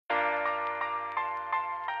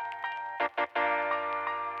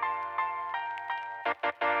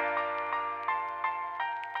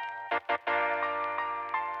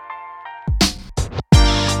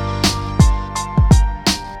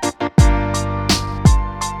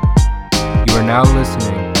now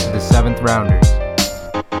listening to the Seventh Rounders.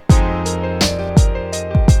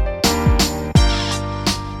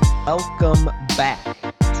 Welcome back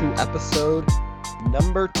to episode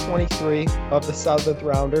number 23 of the Seventh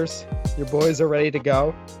Rounders. Your boys are ready to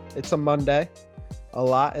go. It's a Monday. A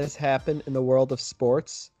lot has happened in the world of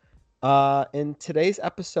sports. And today's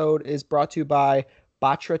episode is brought to you by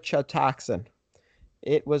Batrachotoxin.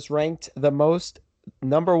 It was ranked the most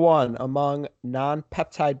number one among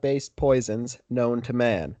non-peptide-based poisons known to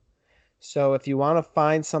man. So if you want to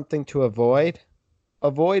find something to avoid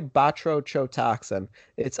batrachotoxin.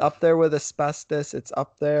 It's up there with asbestos. It's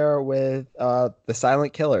up there with the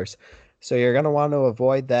silent killers. So you're going to want to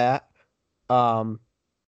avoid that.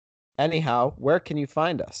 Anyhow, where can you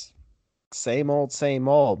find us? Same old, same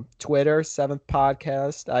old. Twitter, 7th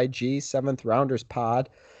Podcast, IG, 7th Rounders Pod.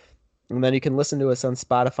 And then you can listen to us on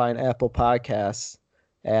Spotify and Apple Podcasts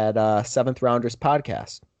at 7th Rounders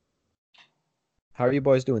Podcast. How are you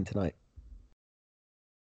boys doing tonight?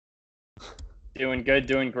 Doing good,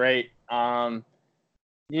 doing great.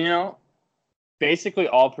 Basically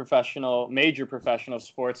all major professional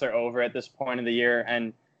sports are over at this point of the year.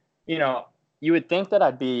 And, you would think that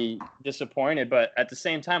I'd be disappointed, but at the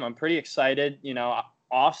same time, I'm pretty excited.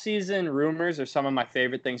 Off-season rumors are some of my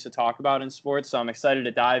favorite things to talk about in sports, so I'm excited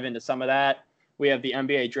to dive into some of that. We have the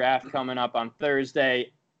NBA draft coming up on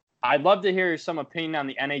Thursday. I'd love to hear some opinion on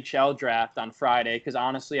the NHL draft on Friday, because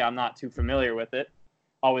honestly, I'm not too familiar with it.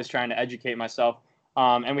 Always trying to educate myself.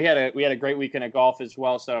 And we had a great weekend of golf as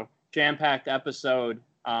well, so jam-packed episode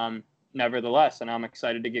nevertheless, and I'm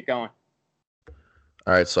excited to get going.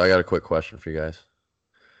 All right, so I got a quick question for you guys.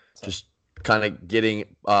 Just kind of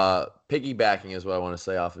piggybacking is what I want to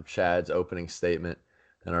say off of Chad's opening statement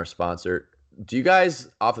and our sponsor. Do you guys,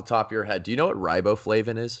 off the top of your head, do you know what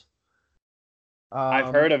riboflavin is?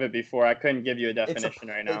 I've heard of it before. I couldn't give you a definition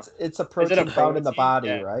right now. It's a protein found in the body,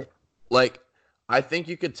 yeah. Right? Like, I think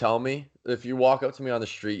you could tell me, if you walk up to me on the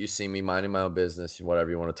street, you see me minding my own business, whatever,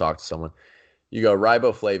 you want to talk to someone, you go,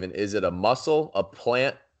 riboflavin, is it a muscle, a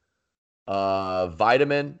plant,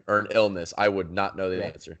 vitamin, or an illness? I would not know the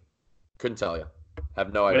answer. Couldn't tell you.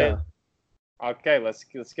 Have no idea. Okay, let's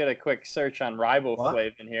get a quick search on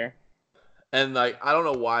riboflavin here. And I don't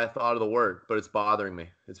know why I thought of the word, but it's bothering me.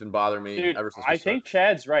 It's been bothering me ever since. I think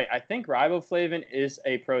Chad's right. I think riboflavin is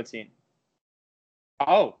a protein.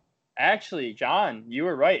 Oh, actually, John, you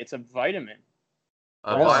were right. It's a vitamin.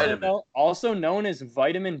 Also known as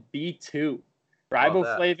vitamin B2.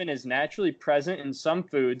 Riboflavin is naturally present in some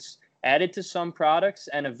foods, added to some products,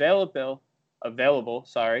 and available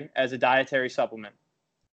as a dietary supplement.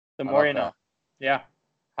 The more you know. Yeah.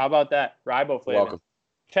 How about that? Riboflavin. Welcome.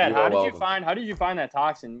 Chad, how did you find that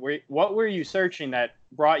toxin? What were you searching that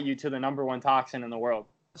brought you to the number one toxin in the world?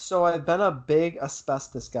 So I've been a big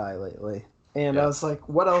asbestos guy lately, and I was like,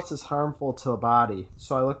 what else is harmful to the body?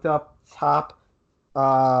 So I looked up top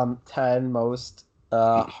 10 most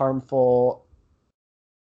harmful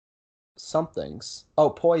somethings. Oh,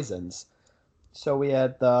 poisons. So we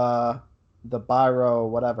had the biro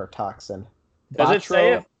whatever toxin. Does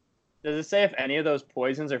it say if any of those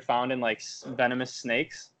poisons are found in like venomous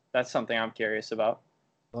snakes? That's something I'm curious about.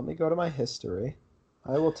 Let me go to my history.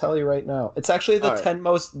 I will tell you right now. It's actually the 10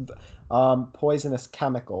 most poisonous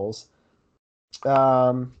chemicals.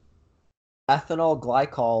 Ethanol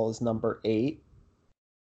glycol is number 8.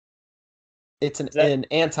 It's an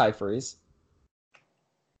antifreeze.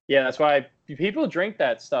 Yeah, that's why people drink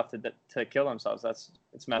that stuff to kill themselves.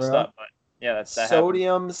 It's messed up, but yeah, that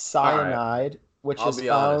sodium cyanide, which is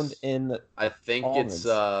found in. I think almonds. It's.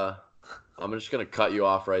 I'm just gonna cut you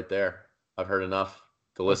off right there. I've heard enough.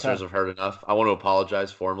 The listeners have heard enough. I want to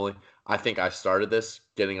apologize formally. I think I started this,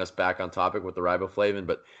 getting us back on topic with the riboflavin,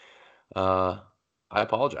 but I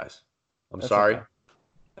apologize. I'm sorry. Okay.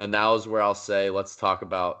 And now is where I'll say, let's talk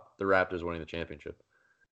about the Raptors winning the championship.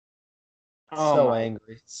 So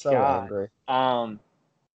angry.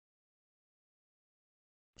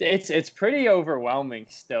 It's pretty overwhelming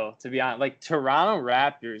still, to be honest. Like, Toronto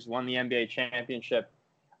Raptors won the NBA championship.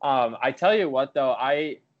 I tell you what, though,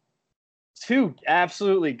 two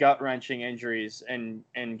absolutely gut-wrenching injuries in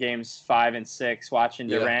games 5 and 6, watching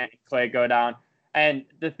Durant and Clay go down. And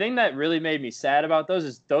the thing that really made me sad about those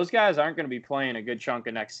is those guys aren't going to be playing a good chunk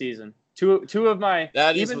of next season. Two of my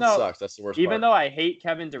sucks. That's the worst part. Even though I hate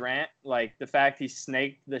Kevin Durant, like the fact he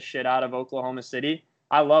snaked the shit out of Oklahoma City,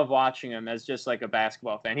 I love watching him as just like a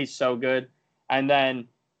basketball fan. He's so good. And then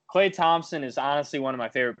Klay Thompson is honestly one of my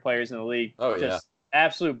favorite players in the league. Oh, just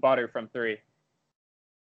absolute butter from 3.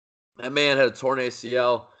 That man had a torn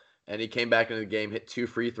ACL, and he came back into the game, hit 2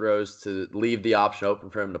 free throws to leave the option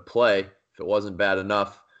open for him to play if it wasn't bad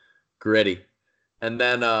enough. Gritty. And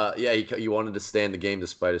then, he wanted to stay in the game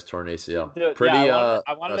despite his torn ACL. Dude, Pretty. I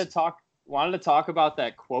wanted to talk about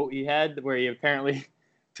that quote he had where he apparently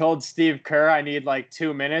told Steve Kerr, "I need like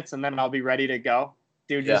 2 minutes and then I'll be ready to go."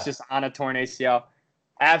 Dude was just on a torn ACL.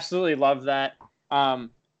 Absolutely love that.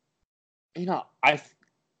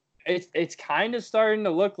 It's kind of starting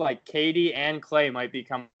to look like Katie and Clay might be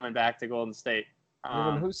coming back to Golden State.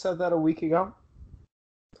 Who said that a week ago?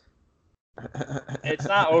 It's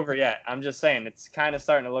not over yet. I'm just saying it's kind of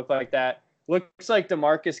starting to look like that. Looks like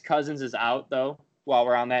DeMarcus Cousins is out though. While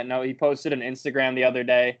we're on that note, he posted an Instagram the other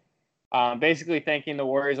day, basically thanking the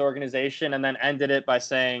Warriors organization, and then ended it by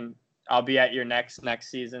saying, "I'll be at your next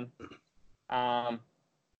season." I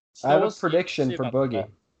have a prediction for Boogie. That.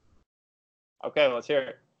 Okay, let's hear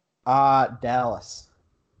it. Dallas.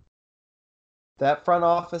 That front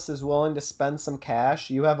office is willing to spend some cash.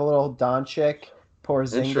 You have a little Doncic,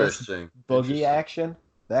 Porzingis, Boogie action.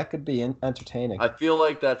 That could be entertaining. I feel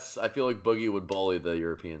like Boogie would bully the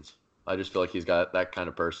Europeans. I just feel like he's got that kind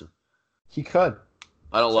of person. He could.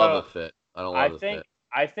 I don't love the fit.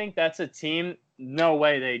 I think that's a team. No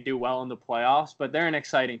way they do well in the playoffs, but they're an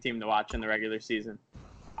exciting team to watch in the regular season.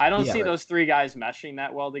 I don't see those three guys meshing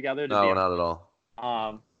that well together. No, not at all.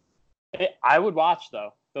 I would watch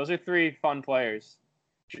though. Those are three fun players.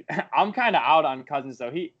 I'm kind of out on Cousins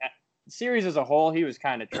though. Series as a whole, he was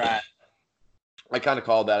kind of trash. I kind of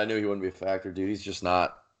called that. I knew he wouldn't be a factor, dude. He's just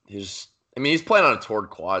not. He's playing on a torn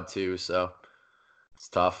quad too, so it's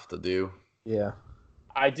tough to do. Yeah.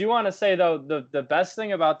 I do want to say though, the best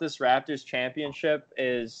thing about this Raptors championship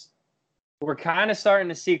is we're kind of starting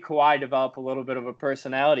to see Kawhi develop a little bit of a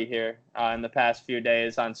personality here in the past few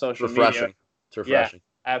days on social media. It's refreshing.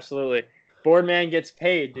 Yeah, absolutely. Boardman gets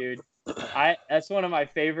paid, dude. That's one of my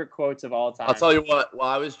favorite quotes of all time. I'll tell you what. While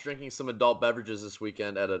I was drinking some adult beverages this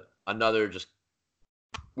weekend at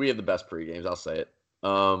we have the best pre-games. I'll say it.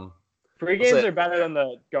 Pre-games are better than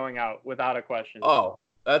the going out, without a question. Oh,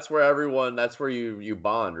 that's where you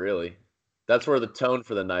bond, really. That's where the tone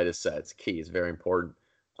for the night is set. It's key. It's very important.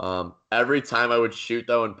 Every time I would shoot,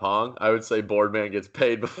 though, in Pong, I would say Boardman gets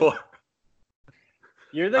paid before.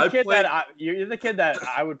 You're the kid that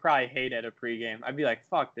I would probably hate at a pregame. I'd be like,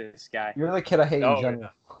 fuck this guy. You're the kid I hate in general.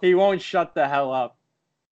 He won't shut the hell up.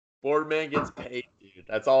 Boardman gets paid, dude.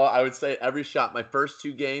 That's all I would say. Every shot. My first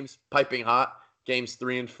 2 games, piping hot. Games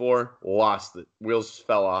 3 and 4, lost it. Wheels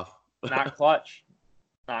fell off. Not clutch.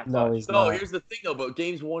 No, he's not. Here's the thing, though. But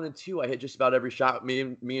games 1 and 2, I hit just about every shot. Me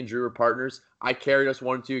and Drew were partners. I carried us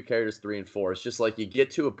 1 and 2, carried us 3 and 4. It's just like you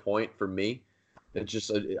get to a point for me. It's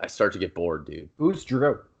just I start to get bored, dude. Who's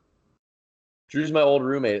Drew? Drew's my old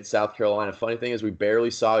roommate at South Carolina. Funny thing is we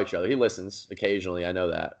barely saw each other. He listens occasionally. I know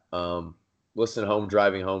that. Listened home,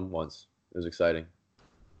 driving home once. It was exciting.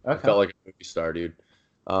 Okay. I felt like a movie star, dude.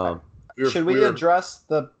 Should we address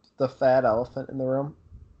the fat elephant in the room?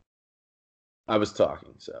 I was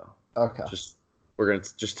talking, so. Okay. We're going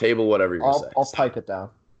to just table whatever you're saying. I'll pipe it down.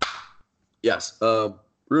 Yes.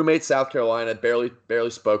 Roommate, South Carolina, barely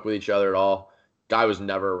spoke with each other at all. Guy was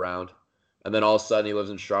never around. And then all of a sudden he lives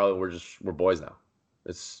in Charlotte. We're boys now.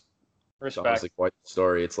 It's honestly quite the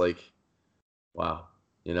story. It's like, wow.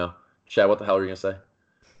 You know? Chad, what the hell are you going to say?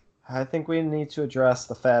 I think we need to address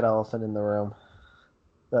the fat elephant in the room.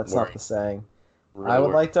 That's not the saying. I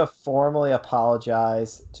would like to formally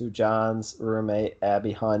apologize to John's roommate,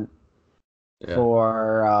 Abby Hunt,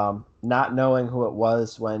 for not knowing who it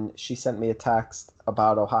was when she sent me a text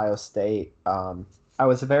about Ohio State. I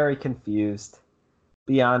was very confused,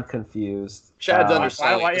 beyond confused. Chad's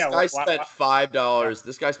understanding. This guy spent $5.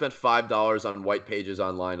 This guy spent $5 on White Pages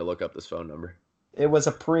Online to look up this phone number. It was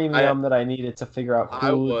a premium that I needed to figure out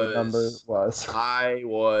who the number was. I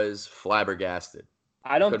was flabbergasted.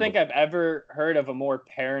 I don't think I've ever heard of a more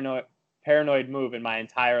paranoid move in my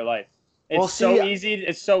entire life. It's so easy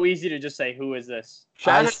to just say, "Who is this?"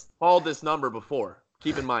 Chad has called this number before.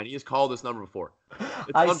 Keep in mind, he has called this number before.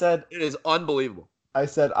 It is unbelievable. I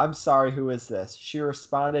said, "I'm sorry, who is this?" She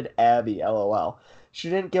responded, "Abby, LOL." She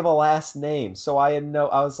didn't give a last name, so I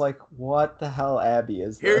was like, "What the hell, Abby,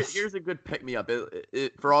 is this?" Here's a good pick-me-up.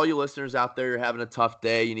 For all you listeners out there, you're having a tough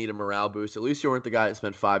day, you need a morale boost. At least you weren't the guy that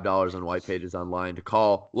spent $5 on White Pages Online to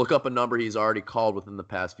call. Look up a number he's already called within the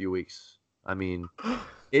past few weeks. I mean,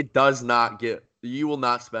 it does not get – you will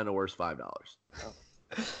not spend a worse $5.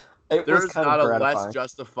 There's not a less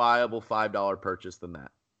justifiable $5 purchase than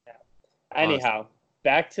that. Yeah. Anyhow.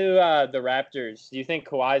 Back to the Raptors. Do you think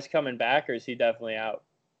Kawhi's coming back, or is he definitely out?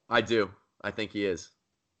 I do. I think he is.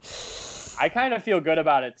 I kind of feel good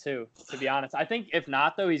about it, too, to be honest. I think if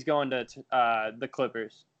not, though, he's going to the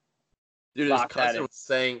Clippers. Dude, Lock that in.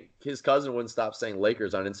 his cousin wouldn't stop saying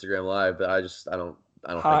Lakers on Instagram Live, but I don't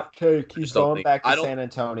Hot take. He's just don't going think- back to I don't- San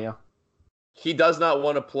Antonio. he does not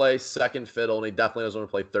want to play second fiddle, and he definitely doesn't want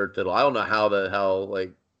to play third fiddle. I don't know how the hell I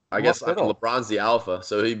What guess fiddle? LeBron's the alpha,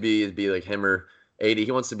 so he'd be like him or AD.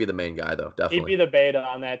 He wants to be the main guy though, He'd definitely. be the beta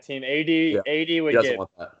on that team. AD He would doesn't get want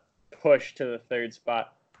that. pushed to the third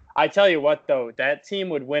spot. I tell you what, though, that team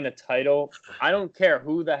would win a title. I don't care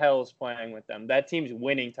who the hell is playing with them. That team's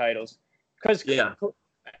winning titles. Because Yeah.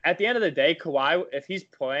 at the end of the day, Kawhi, if he's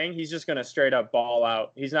playing, he's just going to straight up ball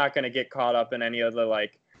out. He's not going to get caught up in any of the,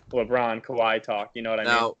 like, LeBron, Kawhi talk. You know what I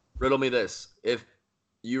mean? Now, riddle me this. If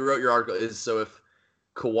you wrote your article, if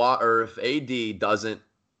Kawhi or if AD doesn't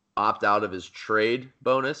opt out of his trade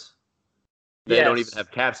bonus, they don't Yes. even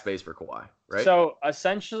have cap space for Kawhi, right? So,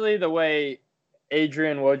 essentially, the way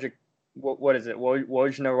Adrian Woj, what is it?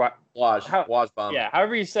 Wojnarowski? Woj Yeah,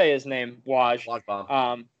 however you say his name, Woj.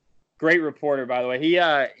 bomb. Great reporter, by the way.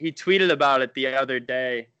 He tweeted about it the other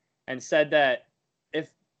day and said that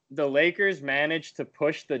if the Lakers manage to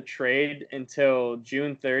push the trade until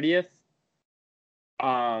June 30th,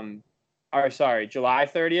 July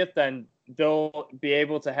 30th, then they'll be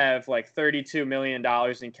able to have like $32 million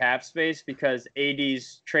in cap space because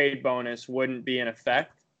AD's trade bonus wouldn't be in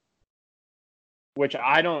effect. Which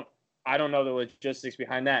I don't know the logistics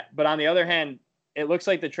behind that. But on the other hand, it looks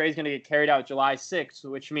like the trade's going to get carried out July 6th,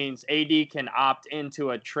 which means AD can opt into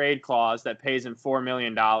a trade clause that pays him $4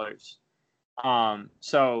 million.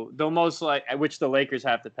 So they'll which the Lakers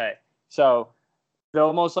have to pay. So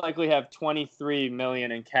they'll most likely have $23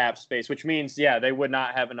 million in cap space, which means, they would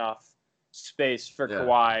not have enough space for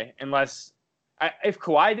Kawhi unless if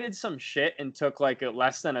Kawhi did some shit and took like a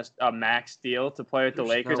less than a max deal to play with the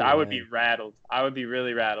Lakers, I would be rattled. I would be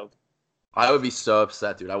really rattled. I would be so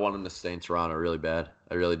upset, dude. I want him to stay in Toronto really bad.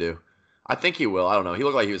 I really do. I think he will. I don't know. He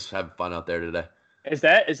looked like he was having fun out there today. Is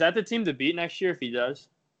that the team to beat next year if he does?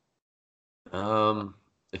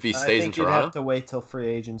 If he I stays in think you'd Toronto, have to wait till free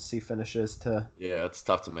agency finishes to yeah, it's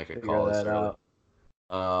tough to make a figure call this that early.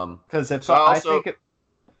 out. Because if So I also- think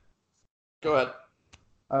Go ahead.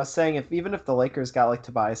 I was saying even if the Lakers got like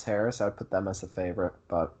Tobias Harris, I would put them as a favorite.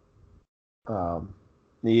 But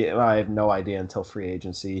I have no idea until free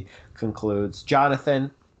agency concludes. Jonathan,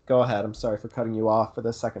 go ahead. I'm sorry for cutting you off for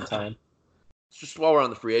the second time. Just while we're on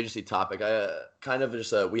the free agency topic,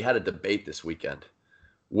 we had a debate this weekend.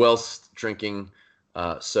 Whilst drinking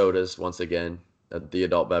sodas once again, the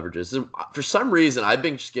adult beverages. For some reason, I've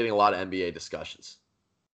been just getting a lot of NBA discussions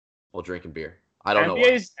while drinking beer. I don't know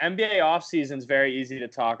why. NBA offseason is very easy to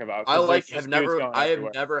talk about. I have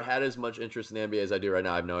never had as much interest in the NBA as I do right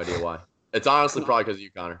now. I have no idea why. It's honestly probably because of you,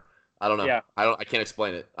 Connor. I don't know. Yeah. I can't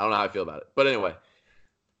explain it. I don't know how I feel about it. But anyway,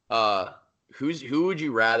 who would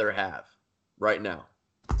you rather have right now?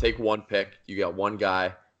 Take one pick. You got one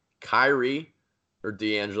guy, Kyrie or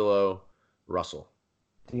D'Angelo Russell.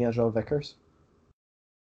 D'Angelo Vickers.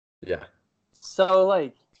 Yeah. So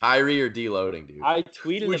like Kyrie or deloading, dude. I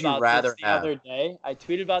tweeted about this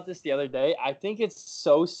the other day. I think it's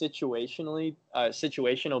so situational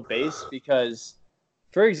based because,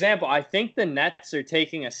 for example, I think the Nets are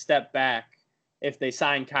taking a step back if they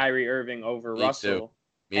sign Kyrie Irving over Russell.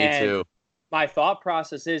 Me too. My thought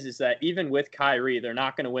process is that even with Kyrie, they're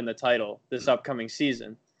not going to win the title this upcoming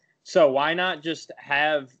season. So why not just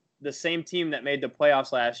have the same team that made the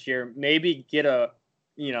playoffs last year, maybe get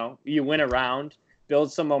you win a round,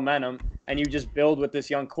 build some momentum, and you just build with this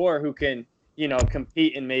young core who can,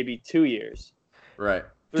 compete in maybe 2 years. Right.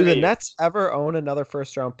 Do the Nets ever own another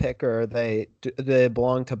first-round pick, or do they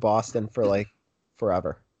belong to Boston for like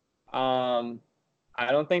forever? I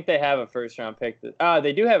don't think they have a first-round pick.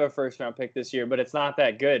 They do have a first-round pick this year, but it's not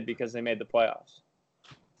that good because they made the playoffs.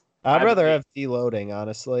 I'd rather have deloading,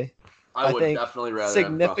 honestly. I would think definitely rather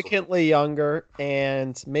significantly younger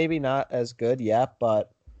and maybe not as good yet,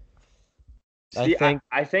 but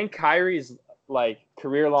I think Kyrie's like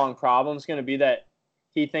career-long problem is going to be that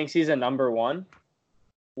he thinks he's a number one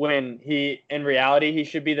when in reality he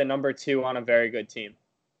should be the number two on a very good team.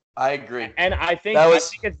 I agree. And I think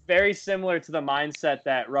it's very similar to the mindset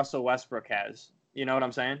that Russell Westbrook has. You know what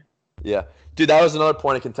I'm saying? Yeah. Dude, that was another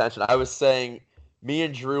point of contention. I was saying me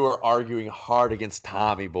and Drew are arguing hard against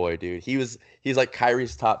Tommy Boy, dude. He's like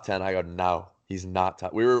Kyrie's top 10. I go, no, he's not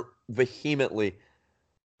top. We were vehemently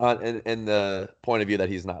in the point of view that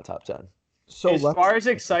he's not top 10. So as far as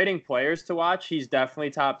exciting players to watch, he's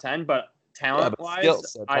definitely top 10, but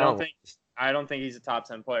talent-wise, I don't think he's a top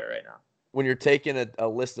 10 player right now. When you're taking a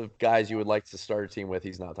list of guys you would like to start a team with,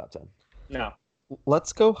 he's not top 10. No.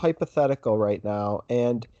 Let's go hypothetical right now.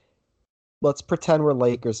 And let's pretend we're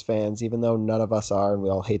Lakers fans, even though none of us are and we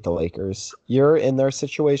all hate the Lakers. You're in their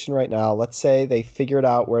situation right now. Let's say they figured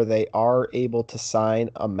out where they are able to sign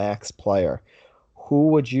a max player. Who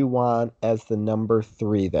would you want as the number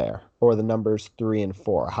 3 there, or the numbers 3 and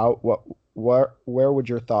 4? Where would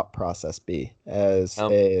your thought process be as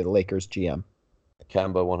a Lakers GM?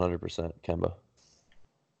 Kemba, 100%. Kemba,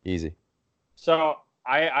 easy. So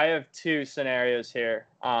I have two scenarios here.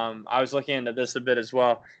 I was looking into this a bit as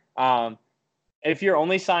well. If you're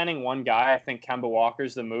only signing one guy, I think Kemba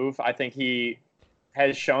Walker's the move. I think he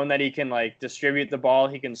has shown that he can like distribute the ball.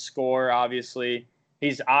 He can score, obviously.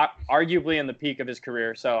 He's arguably in the peak of his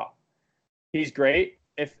career, so he's great.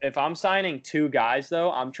 If I'm signing two guys,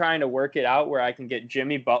 though, I'm trying to work it out where I can get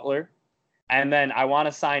Jimmy Butler, and then I want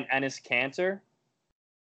to sign Enes Kanter.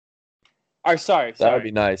 Or sorry. That would be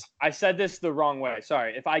nice. I said this the wrong way.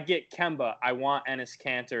 Sorry. If I get Kemba, I want Enes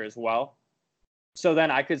Kanter as well. So then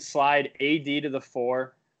I could slide AD to the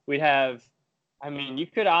 4. We'd have, I mean, you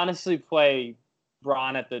could honestly play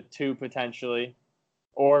Bron at the 2 potentially,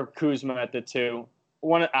 or Kuzma at the 2.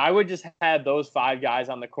 I would just have those 5 guys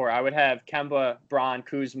on the court. I would have Kemba, Bron,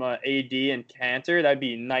 Kuzma, AD, and Kanter. That'd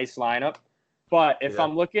be a nice lineup. But if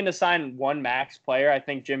I'm looking to sign one max player, I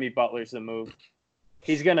think Jimmy Butler's the move.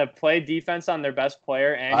 He's going to play defense on their best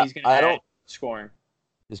player, and he's going to add scoring.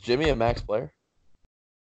 Is Jimmy a max player?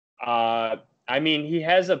 I mean, he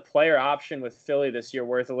has a player option with Philly this year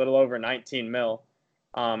worth a little over 19 mil.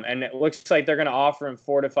 And it looks like they're going to offer him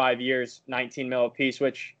 4 to 5 years, 19 mil apiece,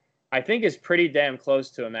 which I think is pretty damn close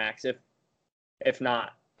to a max, if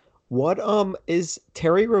not. What is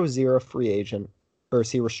Terry Rozier a free agent, or is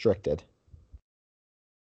he restricted?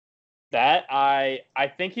 That I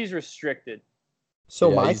think he's restricted. So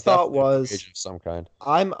my thought was, of some kind.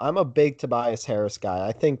 I'm a big Tobias Harris guy.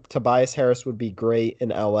 I think Tobias Harris would be great in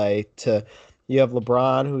LA. You have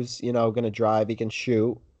LeBron, who's going to drive, he can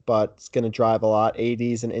shoot, but it's going to drive a lot.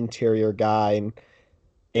 AD's an interior guy,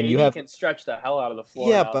 and you have can stretch the hell out of the floor.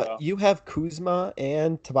 Yeah, but you have Kuzma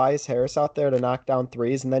and Tobias Harris out there to knock down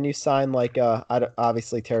threes, and then you sign like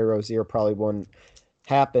obviously Terry Rozier probably wouldn't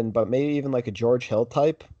happen, but maybe even like a George Hill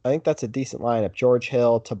type. I think that's a decent lineup. George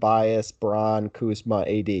Hill, Tobias, Bron, Kuzma,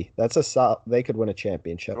 AD. They could win a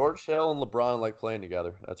championship. George Hill and LeBron like playing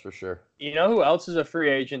together. That's for sure. You know who else is a free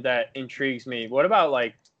agent that intrigues me? What about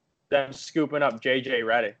like them scooping up JJ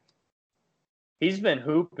Redick? He's been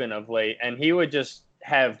hooping of late, and he would just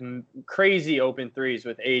have crazy open threes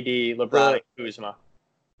with AD, LeBron, and Kuzma.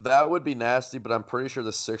 That would be nasty, but I'm pretty sure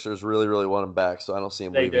the Sixers really, really want him back, so I don't see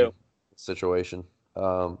him leaving the situation.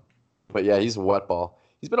 But yeah, he's a wet ball.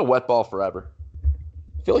 He's been a wet ball forever.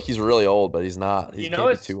 I feel like he's really old, but he's not. He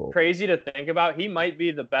can't be too old. Crazy to think about. He might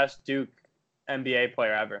be the best Duke NBA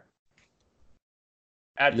player ever.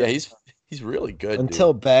 He's really good.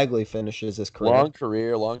 Until Bagley finishes his career. Long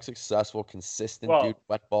career, long successful, consistent dude,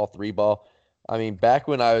 wet ball, 3-ball. I mean, back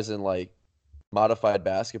when I was in like modified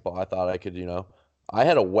basketball, I thought I could, I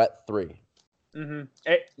had a wet 3.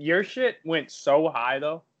 Mm-hmm. Your shit went so high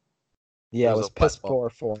though. Yeah, it was piss poor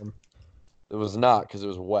for him. It was not because it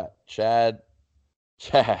was wet. Chad,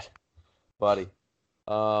 buddy.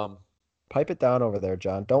 Pipe it down over there,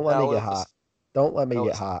 John. Don't let me get hot. Don't let me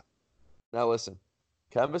get hot. Now listen,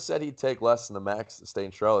 Kemba said he'd take less than the max to stay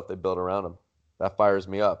in Charlotte if they build around him. That fires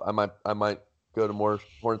me up. I might go to more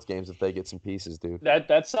Hornets games if they get some pieces, dude.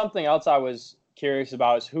 That's something else I was curious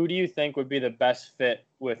about is who do you think would be the best fit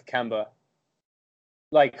with Kemba?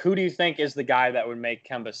 Like, who do you think is the guy that would make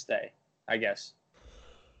Kemba stay, I guess?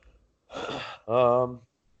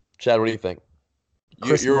 Chad, what do you think?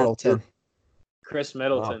 Chris Middleton. Chris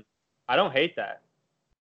Middleton. I don't hate that.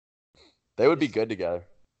 They would be good together.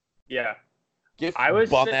 Yeah. Get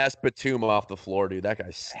bum-ass Batum off the floor, dude. That guy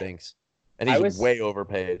stinks. And he's way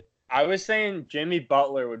overpaid. I was saying Jimmy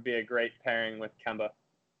Butler would be a great pairing with Kemba.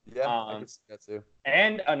 Yeah, I can see that too.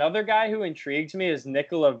 And another guy who intrigues me is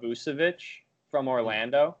Nikola Vucevic from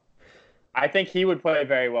Orlando. I think he would play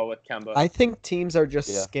very well with Kemba. I think teams are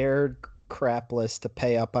just scared crapless to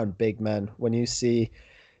pay up on big men. When you see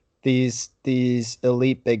these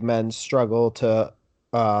elite big men struggle to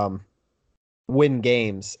win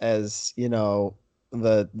games as,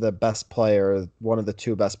 the best player, one of the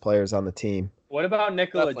 2 best players on the team. What about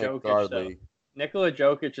Nikola Jokic, though? Nikola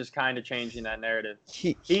Jokic is kind of changing that narrative.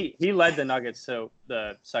 He led the Nuggets to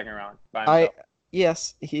the second round by himself.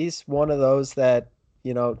 Yes, he's one of those that,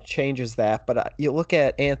 changes that. But you look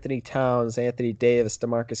at Anthony Towns, Anthony Davis,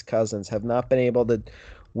 DeMarcus Cousins have not been able to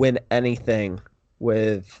win anything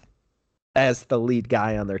as the lead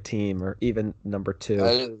guy on their team or even number 2.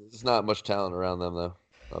 There's not much talent around them, though.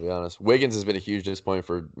 I'll be honest. Wiggins has been a huge disappointment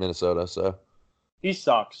for Minnesota. So he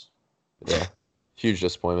sucks. Yeah, huge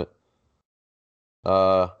disappointment.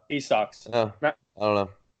 He sucks. Yeah, I don't know.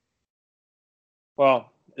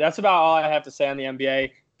 Well, that's about all I have to say on the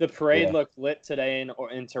NBA. The parade Yeah. looked lit today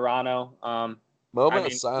in Toronto. Moment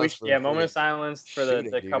of silence for moment of silence for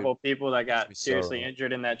shooting, the dude. couple people that Makes got me so seriously wrong.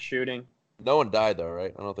 injured in that shooting. No one died though,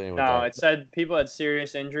 right? I don't think anyone No, died. it said people had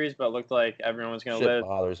serious injuries, but it looked like everyone was going to Shit live.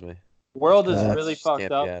 bothers me. World is That really Just fucked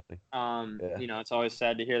can't up. be happening. Yeah. You know, it's always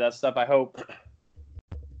sad to hear that stuff. I hope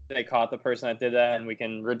they caught the person that did that and we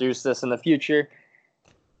can reduce this in the future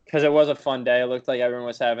because it was a fun day. It looked like everyone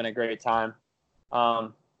was having a great time.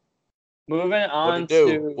 Moving on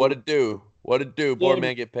to What it do? Board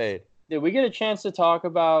man get paid. did we get a chance to talk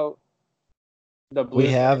about the Blues?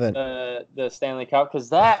 We haven't. The Stanley Cup because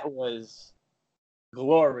that was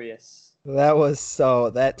glorious. That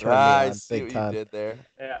turned me I on see big what time. you did there.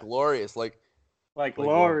 Yeah, Glorious, like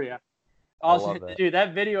Gloria. I Also, love that. dude,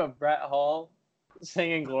 that video of Brett Hall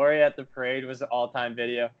singing Gloria at the parade was an all-time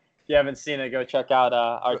video. If you haven't seen it, go check out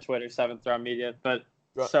our Twitter, 7th Round Media. But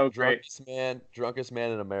so great. drunkest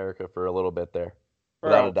man in America for a little bit there, For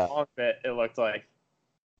without a a doubt. long bit, it looked like.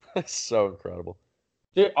 So incredible.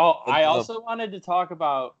 Dude, I also wanted to talk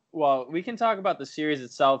about. Well, we can talk about the series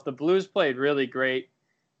itself. The Blues played really great.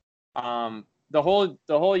 The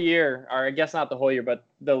whole year, or I guess not the whole year, but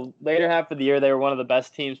the later half of the year, they were one of the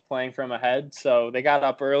best teams playing from ahead. So they got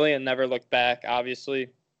up early and never looked back. Obviously,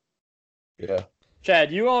 Yeah.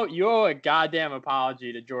 Chad, you owe a goddamn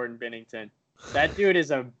apology to Jordan Binnington. That dude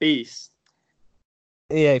is a beast.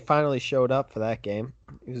 Yeah, he finally showed up for that game.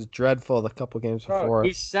 He was dreadful the couple games before.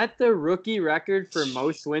 He set the rookie record for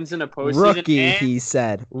most wins in a postseason. Rookie, and he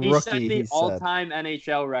said. He set the all-time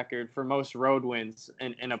NHL record for most road wins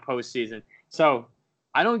in a postseason. So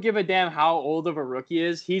I don't give a damn how old of a rookie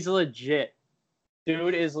is. He's legit.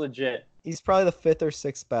 Dude is legit. He's probably the 5th or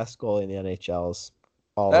 6th best goalie in the NHL's.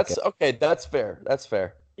 That's okay. That's fair. That's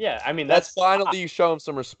fair. Yeah, I mean That's finally you show him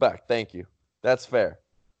some respect. Thank you. That's fair.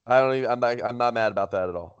 I'm not mad about that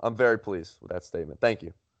at all. I'm very pleased with that statement. Thank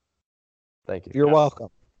you. You're welcome.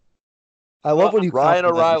 I love when you Ryan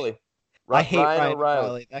O'Reilly. I hate Ryan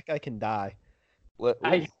O'Reilly. That guy can die.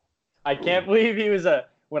 I can't believe he was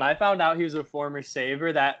when I found out he was a former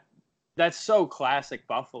Sabre, that's so classic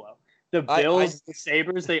Buffalo. The Bills, the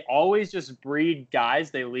Sabres, they always just breed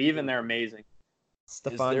guys, they leave and they're amazing.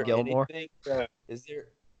 Stephon Gilmore.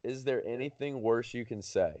 Is there anything worse you can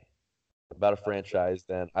say about a franchise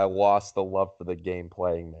than I lost the love for the game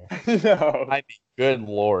playing there? No. I mean, good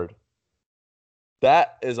Lord.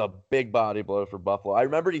 That is a big body blow for Buffalo. I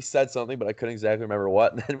remembered he said something, but I couldn't exactly remember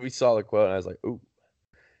what. And then we saw the quote, and I was like, ooh,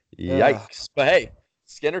 yikes. But hey,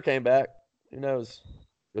 Skinner came back. Who knows?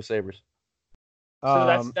 Go Sabres.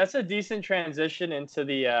 So that's a decent transition into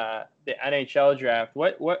the NHL draft.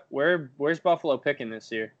 Where's Buffalo picking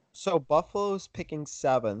this year? So Buffalo's picking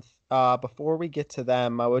 7th. Before we get to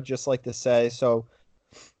them, I would just like to say, so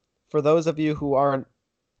for those of you who aren't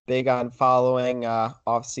big on following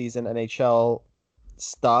off-season NHL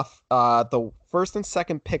stuff, the 1st and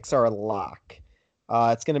 2nd picks are a lock.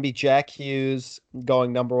 It's going to be Jack Hughes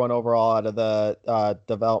going number 1 overall out of the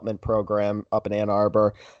development program up in Ann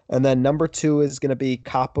Arbor. And then number 2 is going to be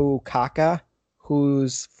Kapu Kaka,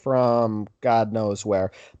 who's from God knows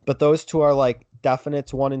where. But those two are like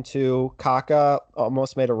definites 1 and 2. Kaka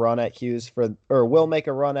almost made a run at Hughes will make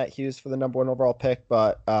a run at Hughes for the number 1 overall pick.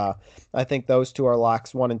 But I think those two are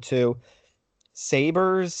locks 1 and 2.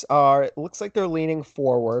 Sabres it looks like they're leaning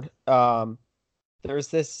forward. There's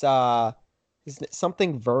this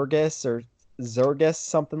something Vergus or Zergus,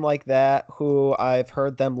 something like that, who I've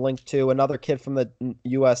heard them linked to. Another kid from the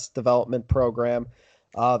U.S. development program.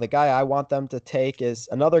 The guy I want them to take is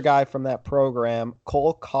another guy from that program,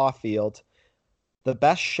 Cole Caulfield. The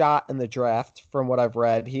best shot in the draft from what I've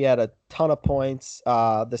read. He had a ton of points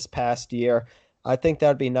this past year. I think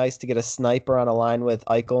that'd be nice to get a sniper on a line with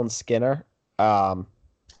Eichel and Skinner.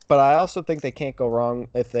 But I also think they can't go wrong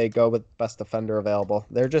if they go with best defender available.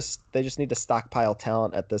 They just need to stockpile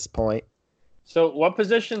talent at this point. So what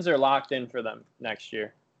positions are locked in for them next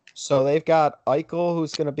year? So they've got Eichel,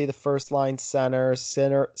 who's going to be the first line center,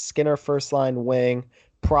 Skinner first line wing,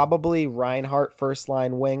 probably Reinhart first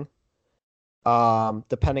line wing,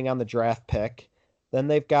 depending on the draft pick. Then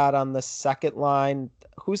they've got on the second line,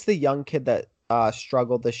 who's the young kid that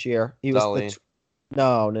struggled this year? He was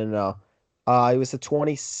no. He was the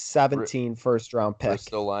 2017 first round pick.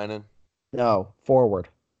 Ristolainen? No, forward.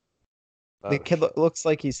 The kid looks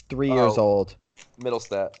like he's 3 years old.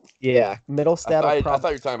 Middlestat. Yeah, Middlestat. I thought you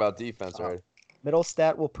were talking about defense already.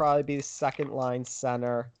 Middlestat will probably be the second line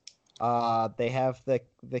center. They have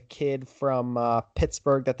the kid from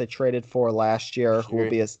Pittsburgh that they traded for last year, who will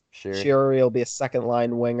be Sherry will be a second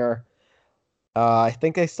line winger. I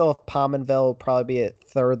think they still have Pominville, probably be a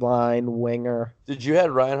third line winger. Did you have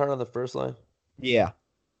Reinhardt on the first line? Yeah.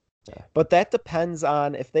 But that depends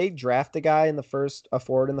on if they draft a guy a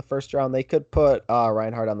forward in the first round, they could put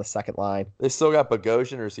Reinhardt on the second line. They still got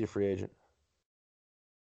Bogosian, or is he a free agent?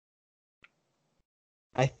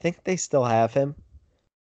 I think they still have him.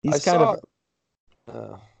 Is that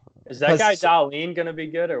guy Dahlin going to be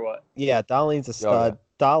good or what? Yeah, Dahlin's a stud.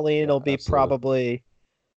 Dahlin will be probably.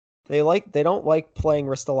 They don't like playing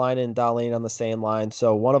Ristolainen and Dahlin on the same line,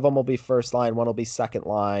 so one of them will be first line, one will be second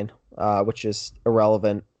line, which is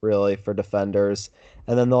irrelevant really for defenders.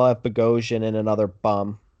 And then they'll have Bogosian and another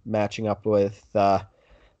bum matching up with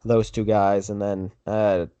those two guys, and then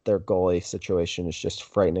their goalie situation is just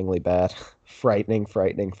frighteningly bad. frightening.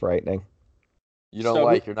 You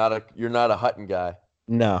don't you're not a Hutton guy.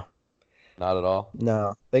 No. Not at all.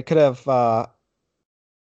 No. They could have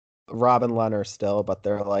Robin Leonard still, but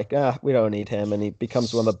they're like, we don't need him, and he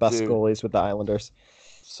becomes one of the best goalies with the Islanders.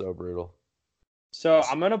 So brutal. So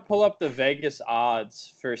I'm gonna pull up the Vegas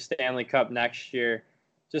odds for Stanley Cup next year.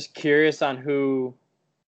 Just curious on who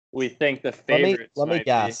we think the favorites Let me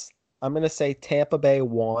guess. Be. I'm gonna say Tampa Bay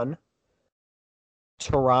 1,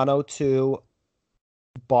 Toronto 2,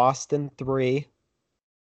 Boston 3,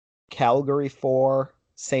 Calgary 4,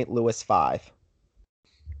 St. Louis 5.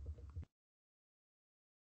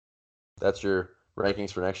 That's your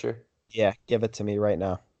rankings for next year? Yeah, give it to me right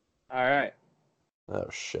now. All right. Oh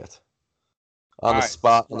shit. On the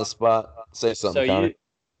spot. Say something, Connor.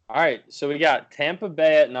 All right, so we got Tampa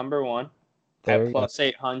Bay at number 1 at plus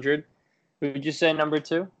 800. Who did you say number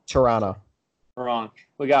 2? Toronto. Wrong.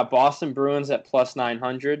 We got Boston Bruins at plus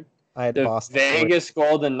 900. I had Boston. Vegas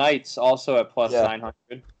Golden Knights also at plus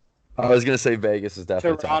 900. I was going to say Vegas is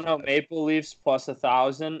definitely Toronto Maple Leafs plus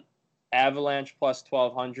 1,000. Avalanche plus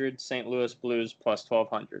 1,200. St. Louis Blues plus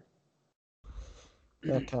 1,200.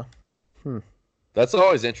 Okay. That's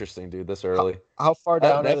always interesting, dude, this early. How far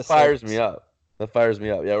down that fires me up. That fires me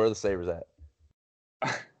up. Yeah, where are the Sabres at?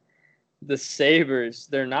 The Sabres,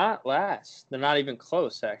 they're not last. They're not even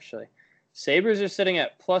close, actually. Sabres are sitting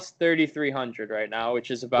at plus 3,300 right now,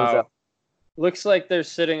 which is about, looks like they're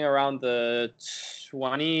sitting around the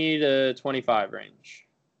 20 to 25 range.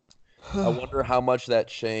 I wonder how much that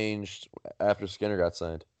changed after Skinner got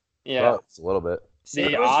signed. Yeah. It's a little bit.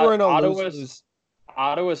 The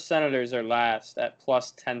Ottawa Senators are last at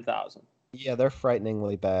plus 10,000. Yeah, they're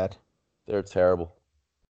frighteningly bad. They're terrible.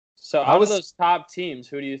 So out of those top teams,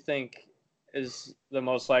 who do you think is the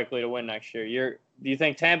most likely to win next year? Do you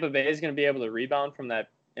think Tampa Bay is going to be able to rebound from that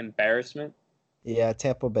embarrassment? Yeah,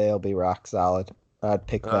 Tampa Bay will be rock solid. I'd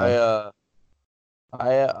pick them.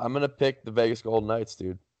 I'm going to pick the Vegas Golden Knights,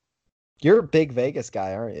 dude. You're a big Vegas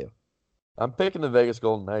guy, aren't you? I'm picking the Vegas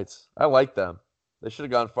Golden Knights. I like them. They should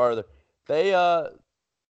have gone farther. No,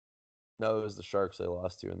 it was the Sharks they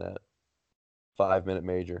lost to in that 5-minute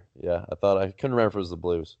major. Yeah, I couldn't remember if it was the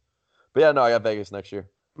Blues. But yeah, no, I got Vegas next year.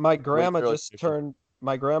 My grandma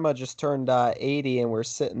just turned 80, and we're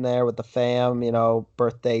sitting there with the fam,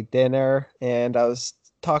 birthday dinner, and I was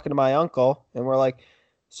talking to my uncle, and we're like,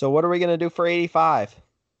 so what are we going to do for 85?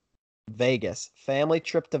 Vegas. Family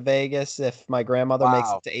trip to Vegas if my grandmother makes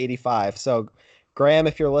it to 85. So, Graham,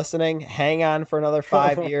 if you're listening, hang on for another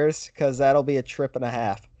 5 years, because that'll be a trip and a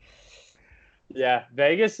half. Yeah,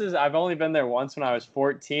 I've only been there once when I was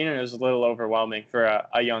 14, and it was a little overwhelming for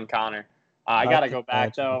a young Connor. I got to go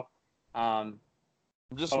back, though. I'm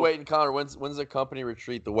just waiting, Connor. When's the company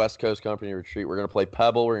retreat, the West Coast company retreat? We're going to play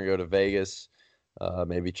Pebble. We're going to go to Vegas.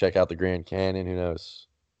 Maybe check out the Grand Canyon. Who knows?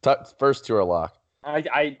 First tour lock.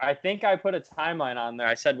 I think I put a timeline on there.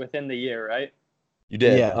 I said within the year, right? You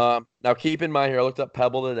did. Yeah. Now, keep in mind here, I looked up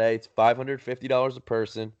Pebble today. It's $550 a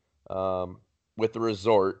person with the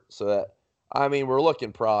resort. So that, we're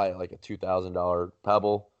looking probably like a $2,000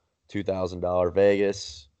 Pebble, $2,000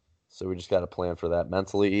 Vegas. So we just got to plan for that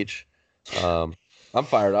mentally each. I'm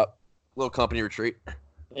fired up. Little company retreat.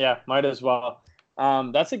 Yeah, might as well.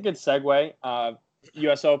 That's a good segue.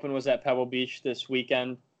 U.S. Open was at Pebble Beach this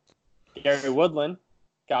weekend. Gary Woodland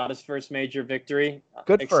got his first major victory.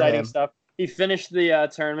 Good for him. Exciting stuff. He finished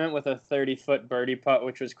the tournament with a 30-foot birdie putt,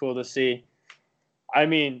 which was cool to see.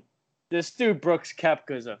 This dude Brooks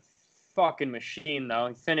Koepka is a fucking machine, though.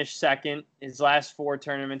 He finished second. His last 4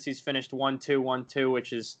 tournaments, he's finished 1-2, 1-2,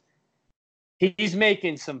 which is he's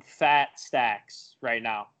making some fat stacks right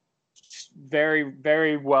now. Very,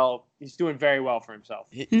 very well. He's doing very well for himself.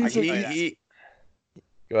 Go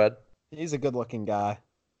ahead. He's a good-looking guy.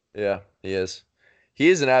 Yeah, he is. He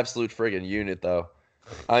is an absolute friggin' unit, though.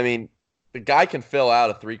 I mean, the guy can fill out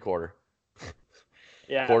a 3/4.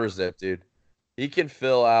 Yeah. Quarter zip, dude. He can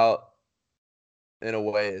fill out in a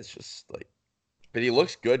way it's just like, but he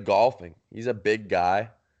looks good golfing. He's a big guy,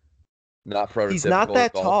 not prototypical He's not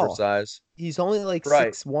that golfer tall. size. He's only like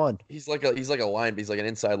Right. 6'1". He's like an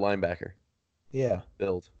inside linebacker Yeah.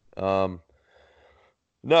 build.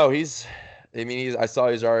 No, I saw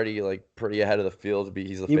he's already like pretty ahead of the field.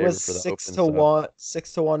 He's the He favorite was for the 6-1, Open.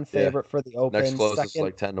 6-1 favorite for the Open. Next closest Second,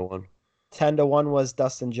 like 10-1. 10-1 was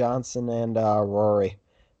Dustin Johnson and Rory.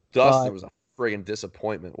 Dustin was a friggin'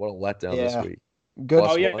 disappointment. What a letdown this week. Good.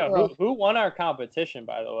 Oh yeah, +1. who won our competition,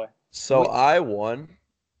 by the way? So I won.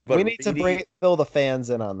 But we need to fill the fans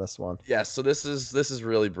in on this one. Yeah, so this is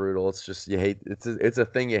really brutal. It's just it's a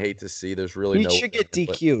thing you hate to see. There's really He no. should get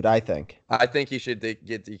DQ'd, I think. I think he should get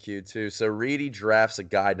DQ'd too. So Reedy drafts a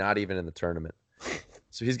guy not even in the tournament.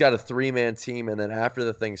 So he's got a 3-man team, and then after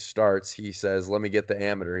the thing starts, he says, "Let me get the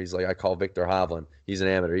amateur." He's like, "I call Victor Hovland. He's an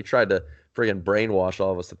amateur." He tried to friggin' brainwash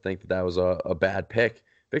all of us to think that was a bad pick.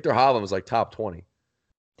 Victor Hovland was like top 20.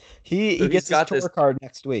 He gets his tour card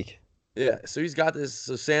next week. Yeah, so he's got this.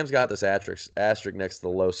 So Sam's got this asterisk next to the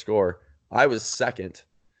low score. I was second,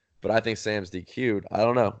 but I think Sam's DQ'd. I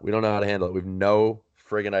don't know. We don't know how to handle it. We've no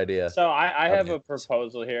friggin' idea. So I have a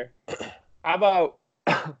proposal here. How about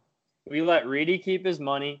we let Reedy keep his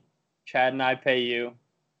money, Chad and I pay you.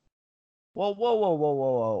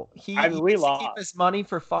 Whoa. He we lost. Keep his money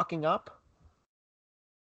for fucking up?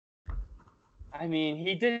 I mean,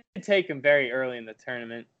 he did take him very early in the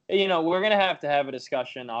tournament. You know, we're going to have a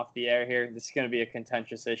discussion off the air here. This is going to be a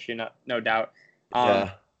contentious issue, no doubt.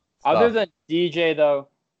 Other than DJ, though,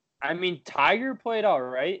 I mean, Tiger played all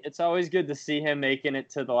right. It's always good to see him making it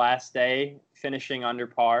to the last day, finishing under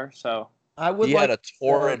par. So he had a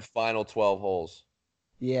torrid final 12 holes.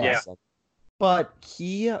 Yeah. But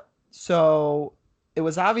so it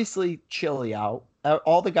was obviously chilly out.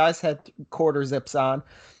 All the guys had quarter zips on.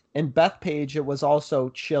 And Bethpage, it was also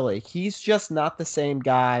chilly. He's just not the same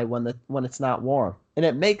guy when it's not warm. And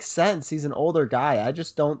it makes sense. He's an older guy. I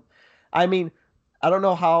just don't – I mean, I don't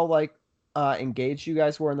know how, engaged you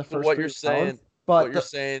guys were in the first What you're saying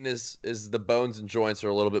is the bones and joints are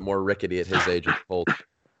a little bit more rickety at his age and cold.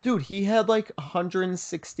 Dude, he had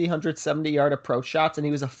 160, 170-yard approach shots, and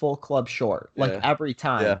he was a full club short, every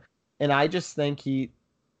time. Yeah. And I just think he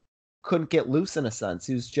couldn't get loose in a sense.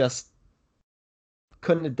 He was just –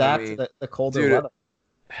 couldn't adapt to the colder weather.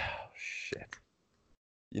 Oh, shit.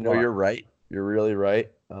 You're right. You're really right.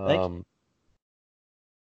 That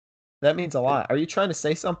means a lot. Are you trying to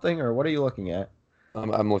say something, or what are you looking at?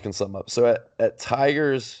 I'm looking something up. So at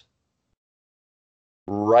Tiger's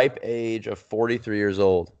ripe age of 43 years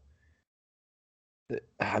old,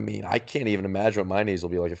 I mean, I can't even imagine what my knees will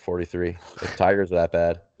be like at 43 if Tiger's that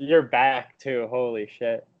bad. You're back, too. Holy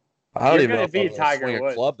shit. I don't even know if I'll Tiger swing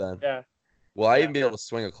a club then. Yeah. Will I even be able to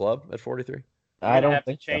swing a club at 43? I don't have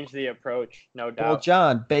think to change the approach, no doubt. Well,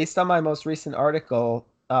 John, based on my most recent article,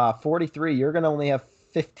 43, you're going to only have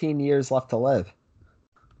 15 years left to live.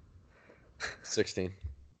 16.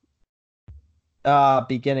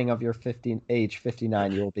 Beginning of your age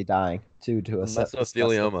 59, you will be dying to a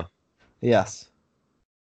mesothelioma. Yes.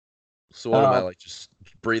 So what am I just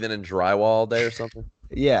breathing in drywall all day or something?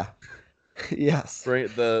 Yeah. Yes.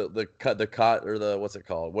 The cot or the what's it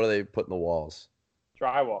called? What do they put in the walls?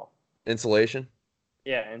 Drywall. Insulation?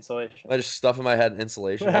 Yeah, insulation. I just stuff in my head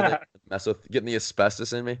insulation. Getting the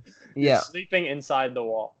asbestos in me. Yeah. You're sleeping inside the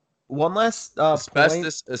wall. One last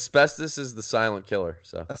asbestos. Point. Asbestos is the silent killer.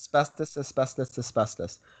 So asbestos.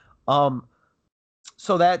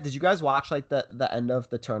 So did you guys watch the end of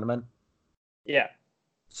the tournament? Yeah.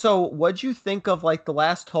 So what'd you think of the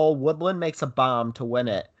last hole? Woodland makes a bomb to win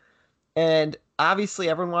it. And obviously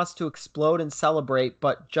everyone wants to explode and celebrate,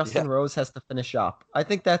 but Justin Rose has to finish up. I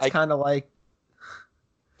think that's kind of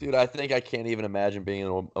Dude, I think I can't even imagine being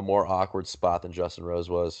in a more awkward spot than Justin Rose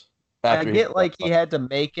was. I get he had to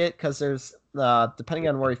make it because there's, depending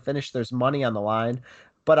on where he finished, there's money on the line.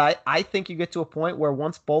 But I think you get to a point where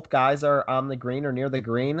once both guys are on the green or near the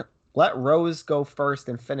green, let Rose go first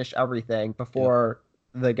and finish everything before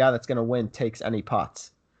the guy that's going to win takes any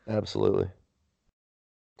putts. Absolutely.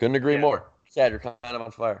 Couldn't agree more. Chad, you're kind of on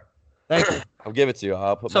fire. Thank you. I'll give it to you.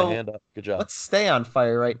 I'll put my hand up. Good job. Let's stay on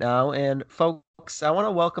fire right now. And folks, I want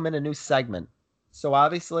to welcome in a new segment. So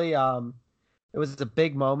obviously, it was a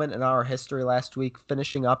big moment in our history last week,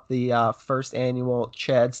 finishing up the first annual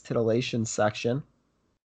Chad's Titillation section.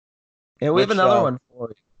 And we have another one for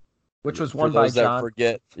you, which was won by John.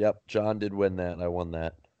 Yep, John did win that. I won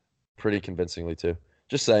that pretty convincingly too.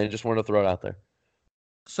 Just saying, just wanted to throw it out there.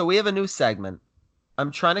 So we have a new segment.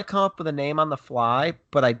 I'm trying to come up with a name on the fly,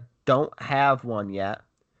 but I don't have one yet.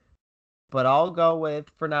 But I'll go with,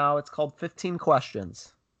 for now, it's called 15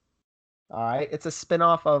 Questions. All right. It's a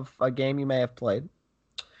spin-off of a game you may have played.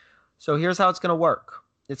 So here's how it's going to work.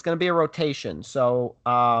 It's going to be a rotation. So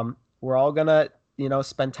we're all going to,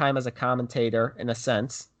 spend time as a commentator in a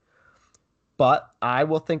sense. But I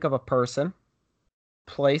will think of a person,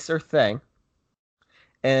 place, or thing.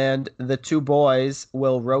 And the two boys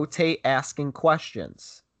will rotate asking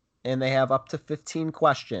questions. And they have up to 15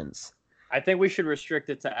 questions. I think we should restrict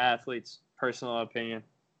it to athletes. Personal opinion.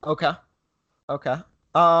 Okay.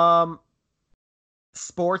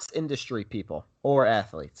 Sports industry people or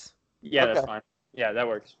athletes. Yeah, That's fine. Yeah, that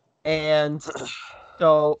works. And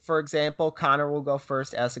so, for example, Connor will go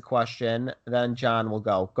first, ask a question, then John will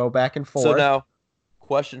go back and forth. So now,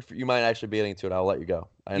 question for you might actually be getting to it. I'll let you go.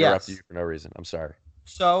 I interrupted you for no reason. I'm sorry.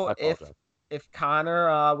 So if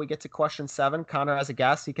Connor, we get to question 7, Connor has a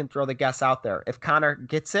guess. He can throw the guess out there. If Connor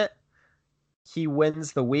gets it, he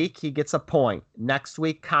wins the week. He gets a point. Next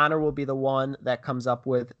week, Connor will be the one that comes up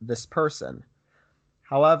with this person.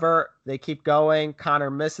 However, they keep going.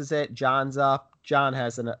 Connor misses it. John's up. John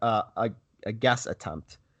has a guess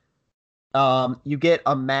attempt. You get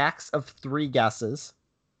a max of 3 guesses.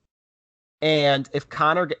 And if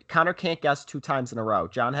Connor can't guess 2 times in a row,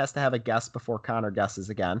 John has to have a guess before Connor guesses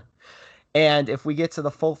again. And if we get to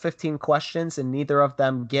the full 15 questions and neither of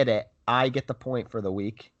them get it, I get the point for the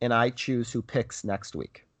week, and I choose who picks next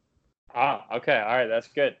week. Ah, okay. All right, that's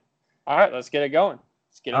good. All right, let's get it going.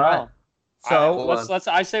 Let's get it All right. on. So let's.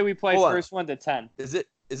 I say we play first 1 to 10. Is it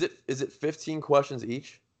 15 questions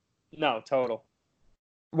each? No, total.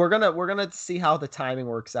 we're gonna see how the timing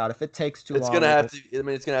works out. If it takes too long, it's gonna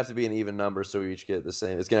have to be an even number, so we each get the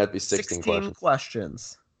same. It's gonna have to be 16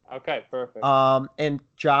 questions. Okay, perfect. And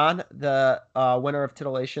John, the winner of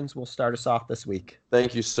Titillations, will start us off this week.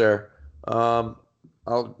 Thank you, sir. I'll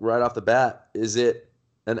right off the bat. Is it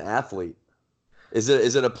an athlete? Is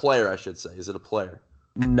it a player? I should say. Is it a player?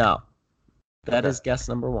 No. That is guess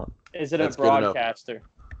number 1. Is it a broadcaster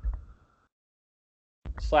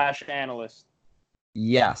 / analyst?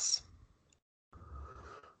 Yes.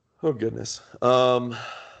 Oh goodness.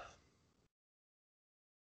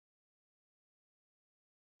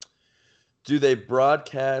 Do they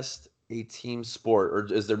broadcast a team sport,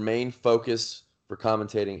 or is their main focus for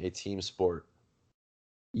commentating a team sport?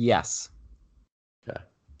 Yes. Okay.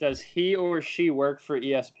 Does he or she work for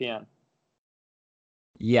ESPN?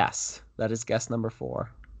 Yes. That is guess number 4.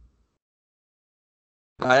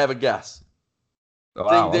 I have a guess.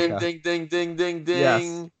 Wow, ding, okay. ding, ding, ding, ding, ding.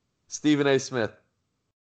 Yes. Stephen A. Smith.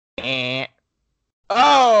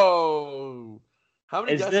 Oh! How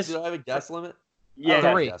many guesses? Do I have a guess limit?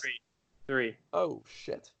 Yeah, 3. 3. Oh,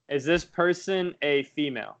 shit. Is this person a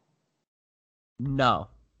female? No.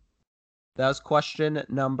 That was question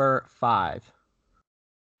number 5.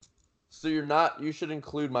 So you should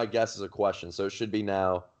include my guess as a question, so it should be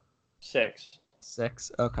now 6.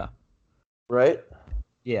 6? Okay. Right?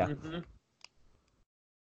 Yeah. Mm-hmm.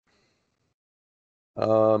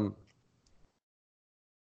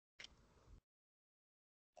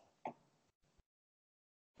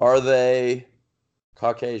 Are they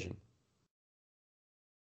Caucasian?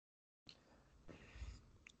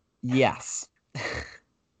 Yes.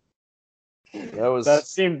 That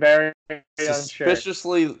seemed very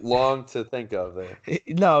suspiciously long to think of there.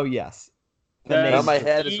 No, yes. Now my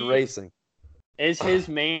head is racing. Is his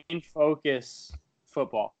main focus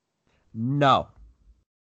football? No.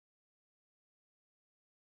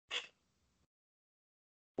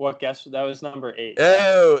 What guess? That was number 8.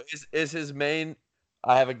 Oh, is his main?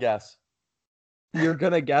 I have a guess. You're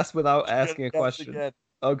gonna guess without asking a question. Again.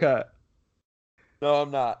 Okay. No, I'm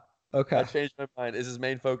not. Okay. I changed my mind. Is his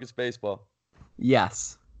main focus baseball?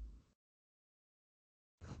 Yes.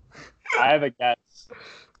 I have a guess.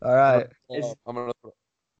 All right. Is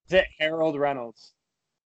it Harold Reynolds?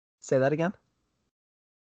 Say that again.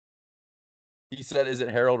 He said, "Is it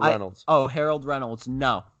Harold Reynolds?" Harold Reynolds.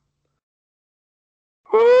 No.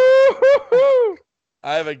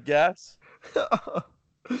 I have a guess.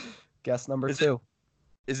 Guess number 2.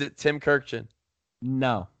 Is it Tim Kirkchin?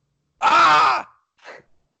 No. Ah!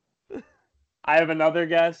 I have another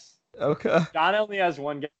guess. Okay. John only has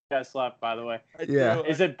one guess left, by the way. Yeah.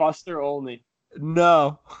 Is it Buster Olney?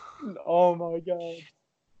 No. Oh my god.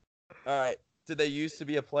 All right. Did they used to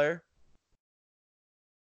be a player?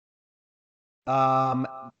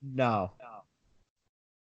 No.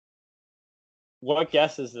 What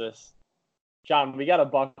guess is this? John, we gotta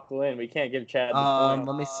buckle in. We can't give Chad the point.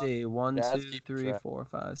 Let me see. 1, Yeah, 2, 3, 4,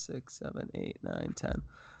 5, 6, 7, 8, 9, 10.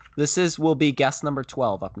 This will be guess number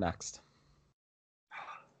 12 up next.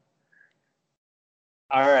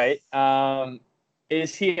 All right.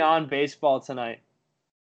 Is he on baseball tonight?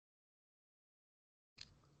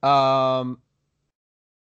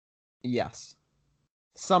 Yes.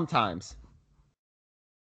 Sometimes.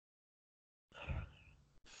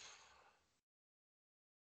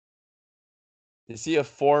 Is he a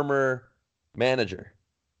former manager?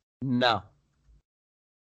 No.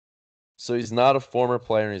 So he's not a former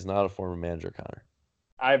player and he's not a former manager, Connor.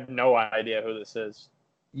 I have no idea who this is.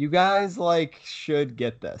 You guys should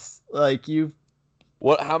get this.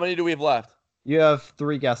 How many do we have left? You have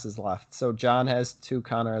 3 guesses left. So John has 2,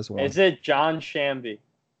 Connor has 1. Is it John Shamby?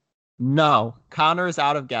 No. Connor is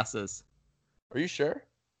out of guesses. Are you sure?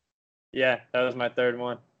 Yeah, that was my third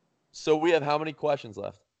one. So we have how many questions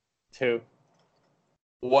left? 2.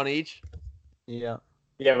 1 each? Yeah.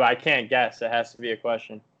 Yeah, but I can't guess. It has to be a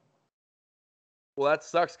question. Well, that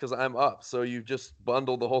sucks because I'm up. So you just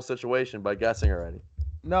bundled the whole situation by guessing already.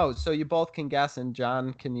 No, so you both can guess and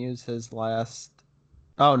John can use his last.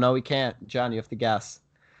 Oh, no, he can't. John, you have to guess.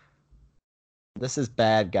 This is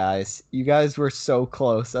bad, guys. You guys were so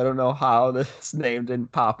close. I don't know how this name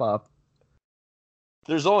didn't pop up.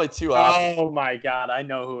 There's only 2 options. Oh my God, I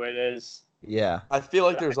know who it is. Yeah. I feel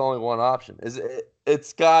like there's only one option.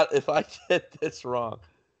 It's got, if I get this wrong,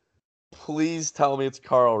 please tell me it's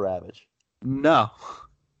Carl Ravage. No.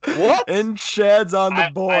 What? And Chad's on the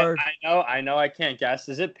board. I know I can't guess.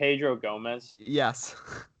 Is it Pedro Gomez? Yes.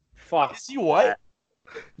 Fuck. Is he white?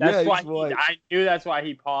 That's Yeah, why I knew that's why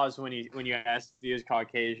he paused when you asked if he was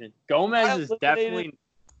Caucasian. Gomez is definitely.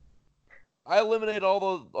 I eliminate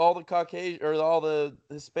all the Caucasian or all the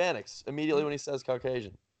Hispanics immediately when he says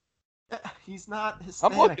Caucasian. He's not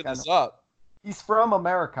Hispanic. I'm looking this up. He's from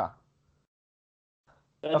America.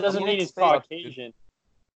 That doesn't mean he's Caucasian.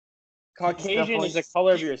 Caucasian is the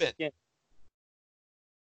color of your skin.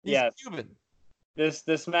 He's Cuban.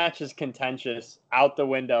 This match is contentious. Out the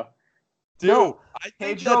window. Dude, No, I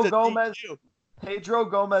think Pedro that's a Gomez. DQ. Pedro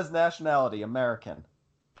Gomez nationality, American.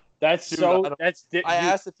 That's Dude, so. I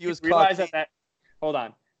asked if he was realize Caucasian. that. Hold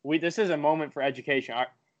on. This is a moment for education.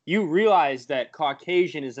 You realize that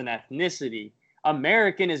Caucasian is an ethnicity.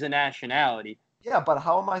 American is a nationality. Yeah, but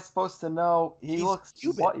how am I supposed to know He's looks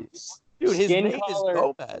Cuban. white? Dude, his Skin name color. is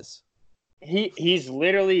Gomez. He's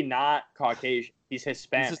literally not Caucasian. He's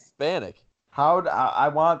Hispanic. He's Hispanic. I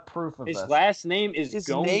want proof of His this. last name is His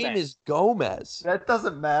Gomez. name is Gomez. That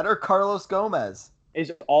doesn't matter. Carlos Gomez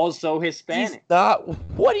is also He's Hispanic. not.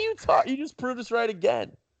 What are you talking? You just proved us right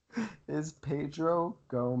again. is Pedro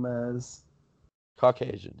Gomez.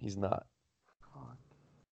 Caucasian. He's not. How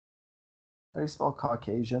do you spell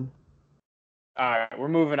Caucasian? All right, we're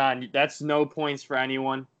moving on. That's no points for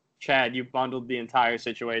anyone. Chad, you bundled the entire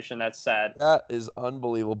situation. That's sad. That is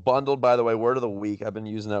unbelievable. Bundled, by the way, word of the week. I've been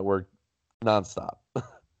using that word nonstop.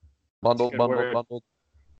 Bundled.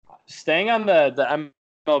 Staying on the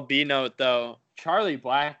MLB note, though, Charlie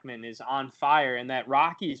Blackmon is on fire, and that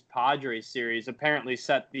Rockies-Padres series apparently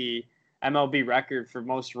set the MLB record for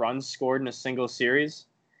most runs scored in a single series.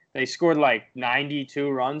 They scored 92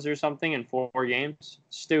 runs or something in 4 games.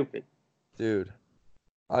 Stupid. Dude,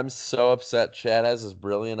 I'm so upset. Chad has this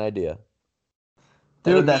brilliant idea.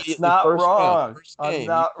 Dude, that's not wrong. I'm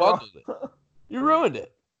not wrong. You ruined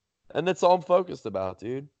it. And that's all I'm focused about,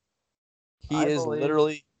 dude. He is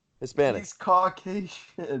literally Hispanic. He's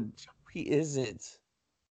Caucasian. He isn't.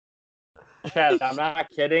 Chad, I'm not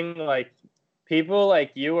kidding. People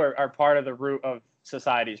like you are part of the root of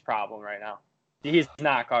society's problem right now. He's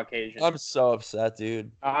not Caucasian. I'm so upset, dude.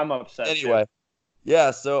 I'm upset. Anyway, too. yeah,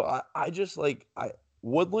 so I just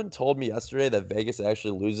Woodland told me yesterday that Vegas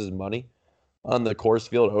actually loses money on the Coors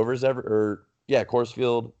Field overs Coors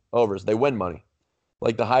Field overs. They win money.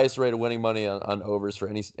 The highest rate of winning money on overs for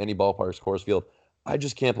any ballpark's Coors Field. I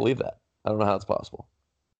just can't believe that. I don't know how it's possible.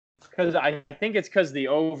 Because I think it's because the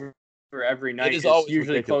over every night is usually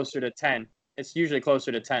ridiculous. Closer to 10. It's usually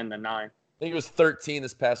closer to 10 than 9. I think it was 13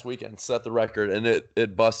 this past weekend, set the record, and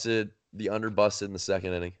it busted, the under busted in the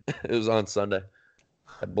second inning. It was on Sunday.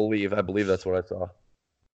 I believe that's what I saw.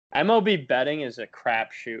 MLB betting is a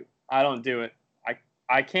crapshoot. I don't do it.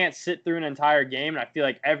 I can't sit through an entire game, and I feel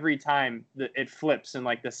like every time it flips in the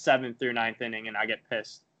 7th through 9th inning, and I get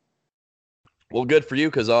pissed. Well, good for you,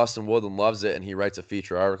 because Austin Woodland loves it, and he writes a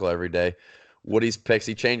feature article every day. Woody's picks.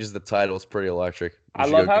 He changes the title. It's pretty electric. I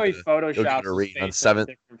love how he photoshops his face in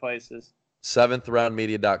different places.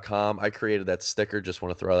 7throundmedia.com. I created that sticker. Just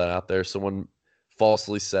want to throw that out there. Someone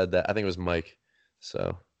falsely said that. I think it was Mike.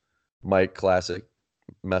 So, Mike, classic,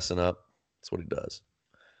 messing up. That's what he does.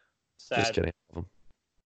 Sad. Just kidding.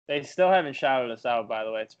 They still haven't shouted us out, by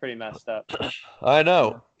the way. It's pretty messed up. I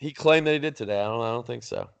know. He claimed that he did today. I don't think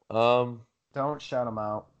so. Don't shout him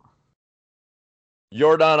out.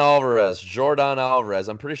 Jordan Alvarez.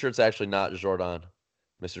 I'm pretty sure it's actually not Jordan,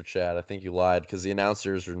 Mr. Chad. I think you lied because the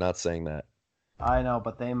announcers are not saying that. I know,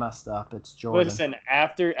 but they messed up. It's Jordan. Listen,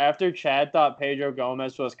 after Chad thought Pedro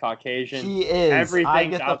Gomez was Caucasian, he is. I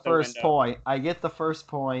everything's get the out first window. point. I get the first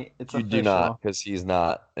point. It's You official. do not, because he's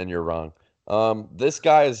not, and you're wrong. This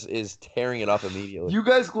guy is tearing it up immediately. You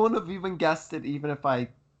guys wouldn't have even guessed it even if I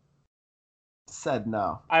said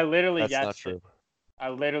no. I literally That's not guessed true. it. I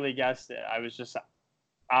literally guessed it. I was just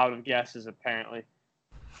out of guesses, apparently.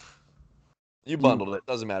 You bundled it.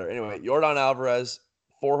 Doesn't matter. Anyway, Jordan Alvarez,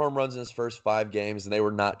 4 home runs in his first 5 games, and they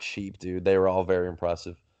were not cheap, dude. They were all very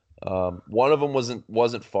impressive. One of them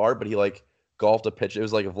wasn't far, but he golfed a pitch. It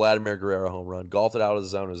was like a Vladimir Guerrero home run. Golfed it out of the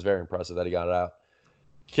zone. It was very impressive that he got it out.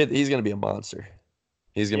 Kid, he's gonna be a monster.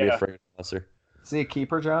 He's gonna be a freaking monster. Is he a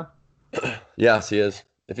keeper, John? Yes, he is.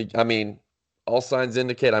 All signs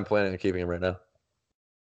indicate I'm planning on keeping him right now.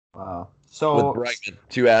 Wow. With So Bregman,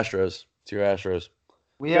 2 Astros.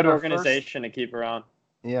 we Good had our organization to keep her on.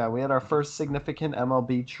 we had our first significant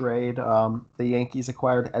MLB trade. The Yankees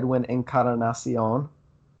acquired Edwin Encarnacion.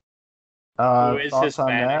 Who is Thoughts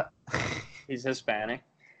on Hispanic. that? He's Hispanic.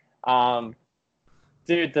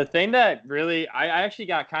 Dude, the thing that really I actually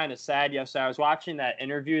got kind of sad yesterday. I was watching that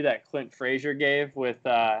interview that Clint Frazier gave with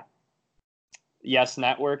Yes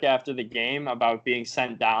Network after the game about being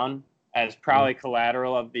sent down as probably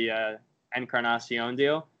collateral of the Encarnacion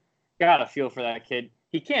deal. Got a feel for that kid.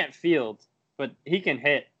 He can't field, but he can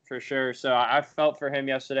hit for sure. So I felt for him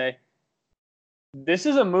yesterday. This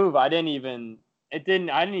is a move I didn't even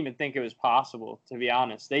think it was possible, to be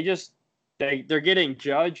honest. They're getting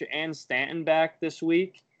Judge and Stanton back this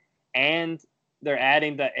week, and they're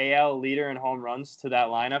adding the AL leader in home runs to that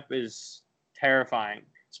lineup is terrifying.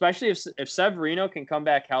 Especially if Severino can come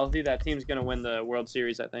back healthy, that team's going to win the World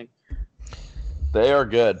Series, I think. They are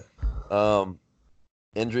good.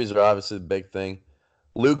 Injuries are obviously the big thing.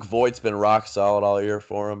 Luke Voigt's been rock solid all year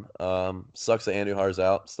for him. Sucks that Andujar's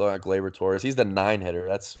out. Still got Gleyber Torres. He's the 9-hitter.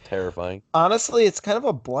 That's terrifying. Honestly, it's kind of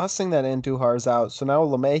a blessing that Andujar's out. So now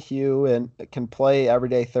LeMahieu can play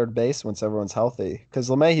everyday third base once everyone's healthy. Because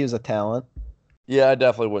LeMahieu's a talent. Yeah, I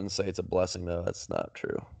definitely wouldn't say it's a blessing, though. That's not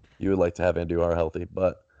true. You would like to have Andujar healthy,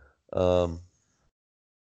 but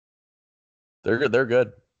they're good. They're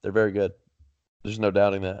good. They're very good. There's no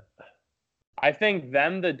doubting that. I think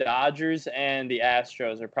the Dodgers, and the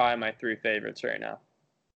Astros are probably my 3 favorites right now.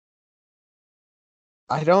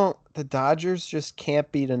 The Dodgers just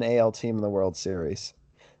can't beat an AL team in the World Series.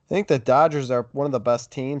 I think the Dodgers are one of the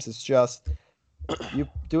best teams. It's just you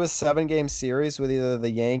do a 7-game series with either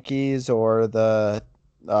the Yankees or the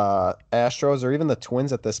Astros or even the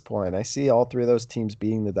Twins at this point. I see all 3 of those teams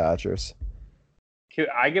beating the Dodgers.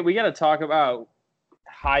 We got to talk about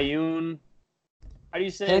Hyun. How do you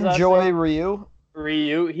say his last Enjoy name? Ryu.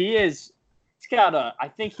 He's got I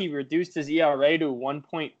think he reduced his ERA to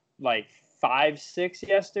 1.56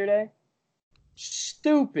 yesterday.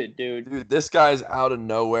 Stupid, dude. Dude, this guy's out of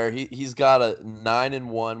nowhere. He's got a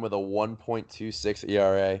 9-1 with a 1.26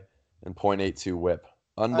 ERA and 0.82 WHIP.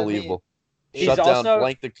 Unbelievable. Shut down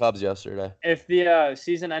blanked the Cubs yesterday. If the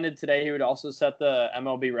season ended today, he would also set the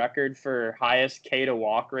MLB record for highest K to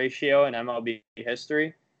walk ratio in MLB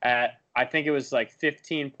history at, I think it was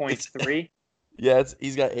 15.3. Yeah,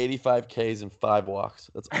 he's got 85 Ks and 5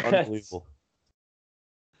 walks. That's unbelievable.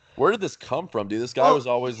 Where did this come from, dude? This guy was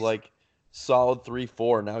always solid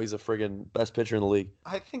 3-4. Now he's a friggin' best pitcher in the league.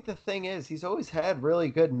 I think the thing is, he's always had really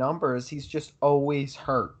good numbers. He's just always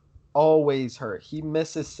hurt. Always hurt. He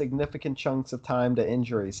misses significant chunks of time to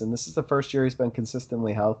injuries, and this is the first year he's been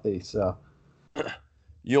consistently healthy. So, But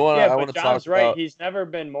John's John's right. He's never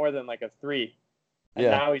been more than a 3. And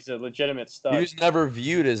now he's a legitimate stud. He was never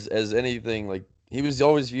viewed as anything he was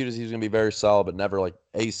always viewed as he was going to be very solid, but never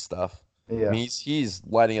ace stuff. yeah. I mean, he's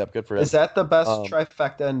lighting up. Good for him. Is that the best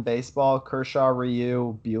trifecta in baseball? Kershaw,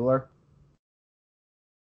 Ryu, Bueller?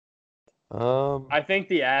 I think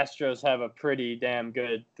the Astros have a pretty damn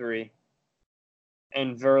good 3.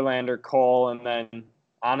 And Verlander, Cole, and then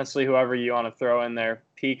honestly, whoever you want to throw in there.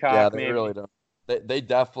 Peacock, yeah, they maybe. really don't. They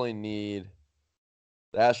definitely need.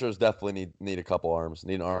 The Astros definitely need a couple arms.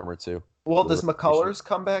 Need an arm or 2. Well, does McCullers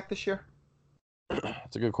come back this year?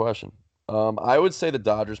 That's a good question. I would say the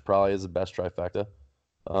Dodgers probably is the best trifecta.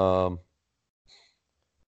 But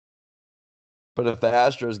if the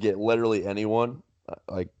Astros get literally anyone,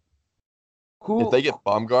 if they get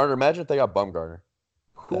Bumgarner, imagine if they got Bumgarner.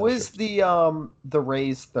 Who is the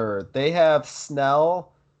Rays third? They have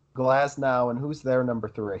Snell, Glasnow, and who's their number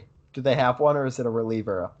 3? Do they have one, or is it a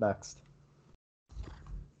reliever up next?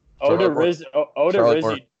 Oda Rizzi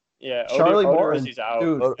Yeah, Charlie Morton, Odorizzi's out.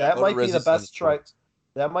 dude, that might be the Odorizzi's on best Shorts.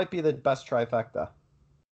 That might be the best trifecta.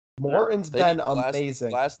 Morton's They been need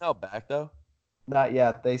amazing. Glass now back though. Not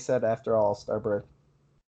yet. They said after All-Star break.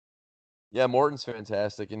 Yeah, Morton's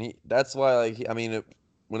fantastic, and that's why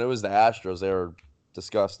when it was the Astros, they were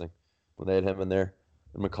disgusting when they had him in there.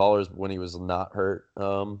 And McCullers when he was not hurt.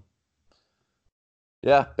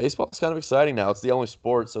 Yeah, baseball's kind of exciting now. It's the only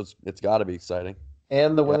sport, so it's got to be exciting.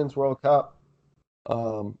 And the Women's World Cup.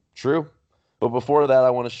 True. But before that, I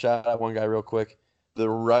want to shout out one guy real quick. The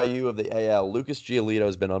Ryu of the AL, Lucas Giolito,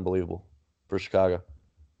 has been unbelievable for Chicago.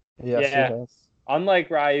 Yes, Yeah. he has. Unlike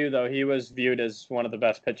Ryu, though, he was viewed as one of the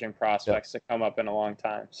best pitching prospects to come up in a long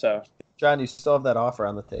time. So, John, you still have that offer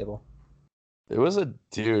on the table. It was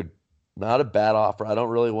not a bad offer. I don't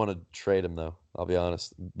really want to trade him, though. I'll be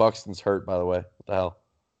honest. Buxton's hurt, by the way. What the hell?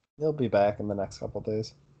 He'll be back in the next couple of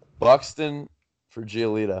days. Buxton for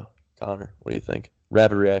Giolito. Connor, what do you think?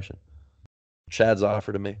 Rapid reaction. Chad's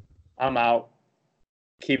offer to me. I'm out.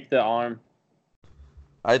 Keep the arm.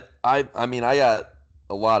 I got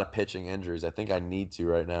a lot of pitching injuries. I think I need to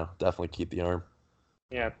right now. Definitely keep the arm.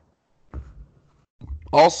 Yeah.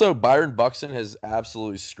 Also, Byron Buxton has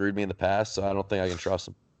absolutely screwed me in the past, so I don't think I can trust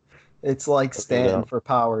him. It's like Stanton for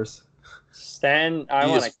Powers. Stan, I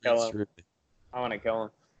He want has to kill him. screwed me. I want to kill him.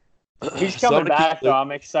 He's coming back, though.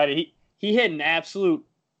 I'm excited. He hit an absolute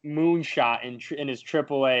moonshot in his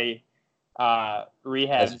AAA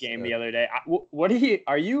rehab game the other day.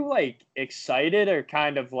 Are you like excited or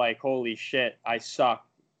kind of like, holy shit, I suck?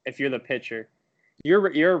 If you're the pitcher, you're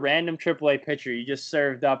a random AAA pitcher. You just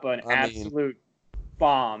served up an absolute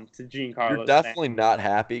bomb to Giancarlo. You're definitely not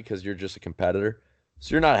happy because you're just a competitor.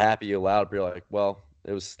 So you're not happy you allowed, but you're like, well,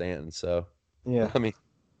 it was Stanton, so Yeah. I mean,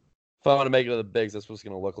 if I want to make it to the bigs, that's what it's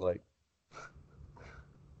going to look like.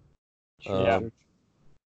 Yeah.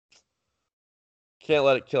 Can't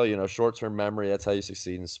let it kill you. Short-term memory, that's how you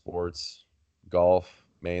succeed in sports. Golf,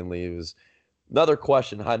 mainly. It was another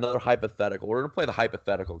question, another hypothetical. We're going to play the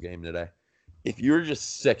hypothetical game today. If you were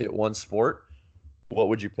just sick at one sport, what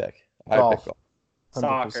would you pick? Golf. I pick golf.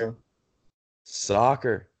 100%.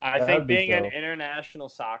 Soccer. I That'd think be being an dope. international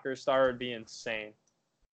soccer star would be insane.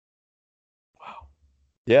 Wow.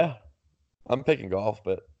 Yeah. I'm picking golf,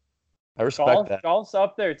 but I respect that. Golf's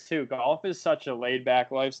up there too. Golf is such a laid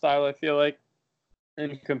back lifestyle, I feel like,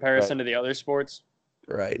 in comparison to the other sports.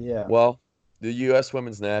 Right. Yeah. Well, the U.S.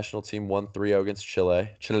 women's national team won 3-0 against Chile.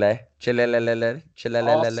 Also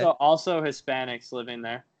Hispanics living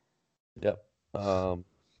there. Yep. Oh,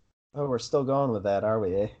 we're still going with that, are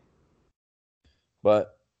we? Eh?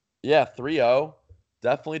 But yeah, 3-0.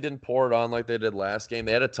 Definitely didn't pour it on like they did last game.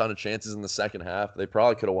 They had a ton of chances in the second half. They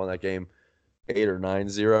probably could have won that game 8 or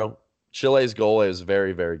 9-0. Chile's goalie was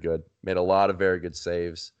very, very good. Made a lot of very good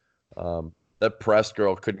saves. That press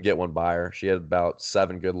girl couldn't get one by her. She had about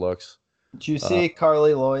 7 good looks. Did you see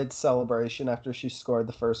Carly Lloyd's celebration after she scored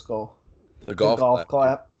the first goal? The Good golf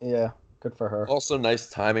clap. Yeah, good for her. Also, nice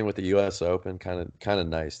timing with the U.S. Open. Kind of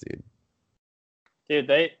nice, dude. Dude,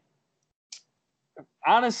 they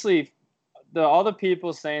honestly, all the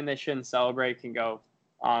people saying they shouldn't celebrate can go.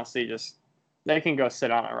 Honestly, they can go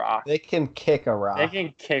sit on a rock. They can kick a rock. They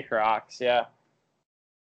can kick rocks. Yeah.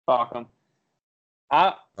 Fuck them.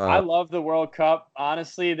 I love the World Cup.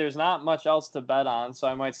 Honestly, there's not much else to bet on, so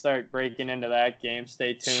I might start breaking into that game.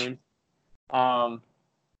 Stay tuned. Some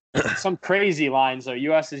crazy lines, though.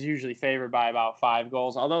 U.S. is usually favored by about 5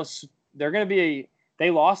 goals, although they're going to be they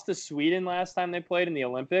lost to Sweden last time they played in the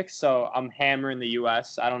Olympics, so I'm hammering the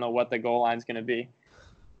U.S. I don't know what the goal line's going to be.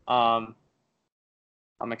 I'm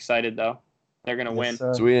excited, though. They're going to win.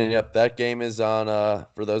 Sir. Sweden, yep. That game is on,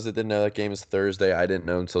 for those that didn't know, that game is Thursday. I didn't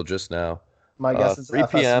know until just now. My guess is 3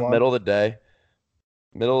 p.m., FS1. middle of the day.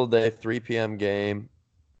 Middle of the day, 3 p.m. game.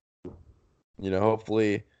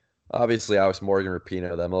 Hopefully, obviously, Alex Morgan,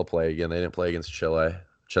 Rapinoe, them will play again. They didn't play against Chile.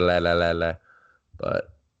 But,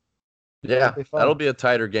 yeah, that'll be a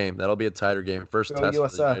tighter game. First Go test USA.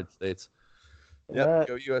 for the United States. Yep,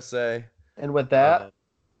 go USA. And with that,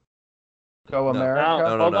 go America.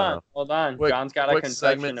 No. Hold on. Quick, John's got a quick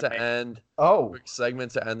confession segment to to make. end. Oh, Quick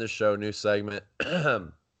segment to end the show. New segment.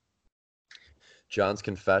 John's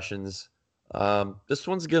confessions. This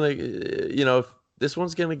one's gonna, this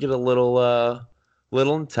one's gonna get a little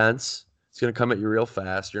intense. It's gonna come at you real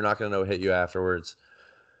fast. You're not gonna know what hit you afterwards.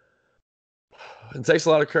 It takes a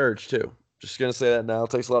lot of courage too. Just gonna say that now. It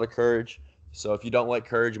takes a lot of courage. So if you don't like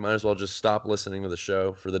courage, you might as well just stop listening to the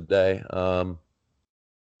show for the day. I'll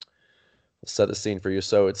set the scene for you.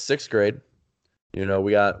 So it's 6th grade.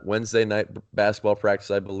 We got Wednesday night basketball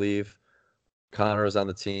practice, I believe. Connor was on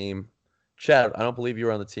the team. Chad, I don't believe you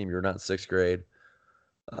were on the team. You were not in 6th grade.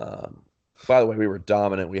 By the way, we were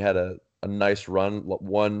dominant. We had a nice run.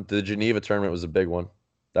 The Geneva tournament was a big one.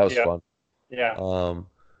 That was fun. Yeah.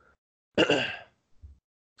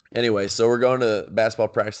 Anyway, so we're going to basketball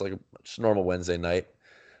practice like just a normal Wednesday night.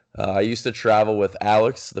 I used to travel with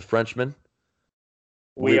Alex, the Frenchman.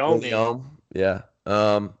 Guillaume. Yeah.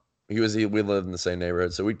 We lived in the same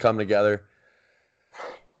neighborhood, so we'd come together.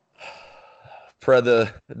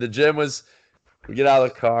 The gym was. We get out of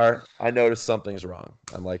the car. I notice something's wrong.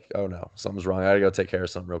 I'm like, oh no, something's wrong. I gotta go take care of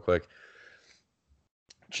something real quick.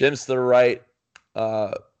 Gym's to the right.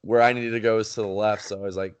 Where I needed to go is to the left. So I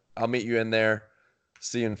was like, I'll meet you in there.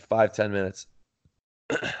 See you in 5-10 minutes.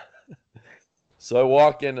 So I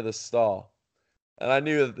walk into the stall. And I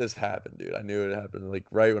knew that this happened, dude. I knew it happened like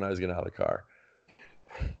right when I was getting out of the car.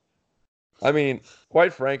 I mean,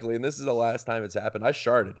 quite frankly, and this is the last time it's happened, I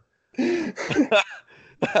sharted.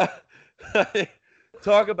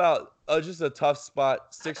 Talk about just a tough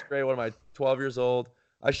spot. 6th grade, what am I, 12 years old?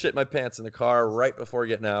 I shit my pants in the car right before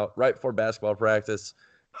getting out, right before basketball practice.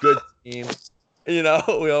 Good team. We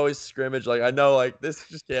always scrimmage. Like, I know, like, this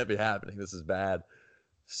just can't be happening. This is bad.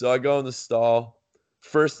 So I go in the stall.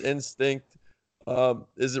 First instinct,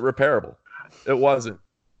 is it repairable? It wasn't.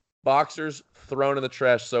 Boxers thrown in the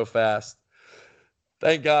trash so fast.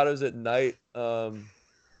 Thank God it was at night.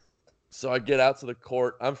 So I get out to the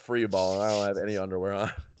court. I'm free balling. I don't have any underwear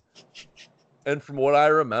on. And from what I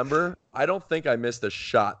remember, I don't think I missed a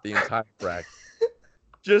shot the entire practice.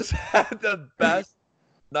 Just had the best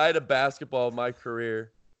night of basketball of my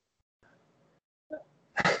career.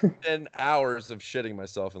 And hours of shitting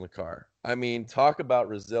myself in the car. I mean, talk about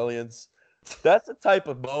resilience. That's the type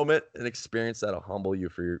of moment and experience that'll humble you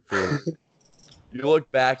for your you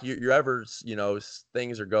look back, you're ever,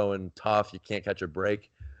 things are going tough, you can't catch a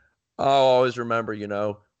break. I'll always remember,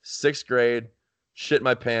 6th grade, shit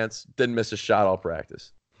my pants, didn't miss a shot all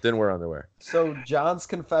practice. Didn't wear underwear. So John's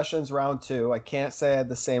confessions round 2. I can't say I had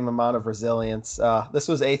the same amount of resilience. This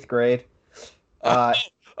was 8th grade. A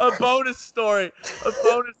bonus story. A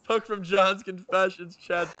bonus hook from John's confessions.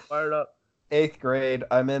 Chad's fired up. 8th grade,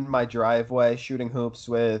 I'm in my driveway shooting hoops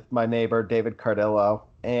with my neighbor, David Cardillo.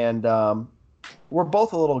 And we're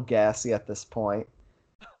both a little gassy at this point.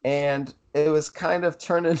 And it was kind of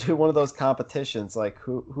turned into one of those competitions, like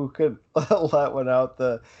who could let one out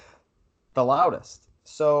the loudest.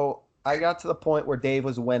 So I got to the point where Dave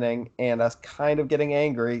was winning, and I was kind of getting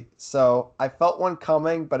angry. So I felt one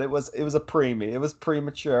coming, but it was a preemie. It was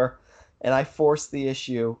premature, and I forced the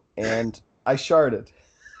issue, and I sharted.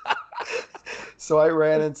 So I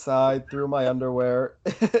ran inside, threw my underwear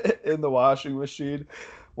in the washing machine,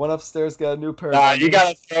 went upstairs, got a new pair. You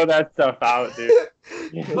gotta throw that stuff out, dude.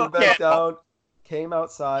 Came back down, came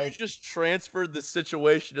outside. You just transferred the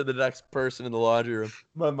situation to the next person in the laundry room.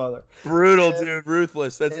 My mother. Brutal, dude.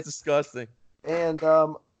 Ruthless. That's disgusting. And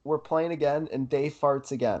we're playing again, and Dave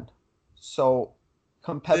farts again. So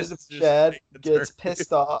competitive Chad gets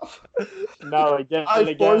pissed off. No, again.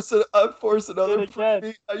 I force another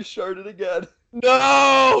preemie. I sharted again.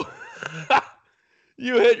 No!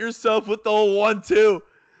 You hit yourself with the 1-2.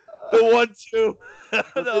 The 1-2.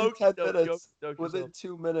 Within 10 minutes. Within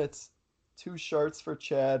 2 minutes. 2 sharts for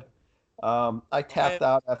Chad. I tapped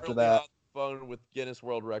out after that. On the phone with Guinness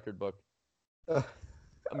World Record book. I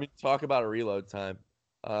mean, talk about a reload time.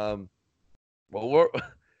 I think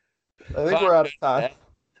we're out of time.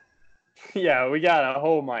 Yeah, we got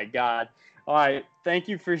oh my God. All right. Thank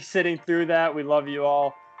you for sitting through that. We love you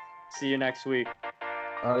all. See you next week.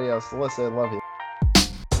 Adios. Alyssa, I love you.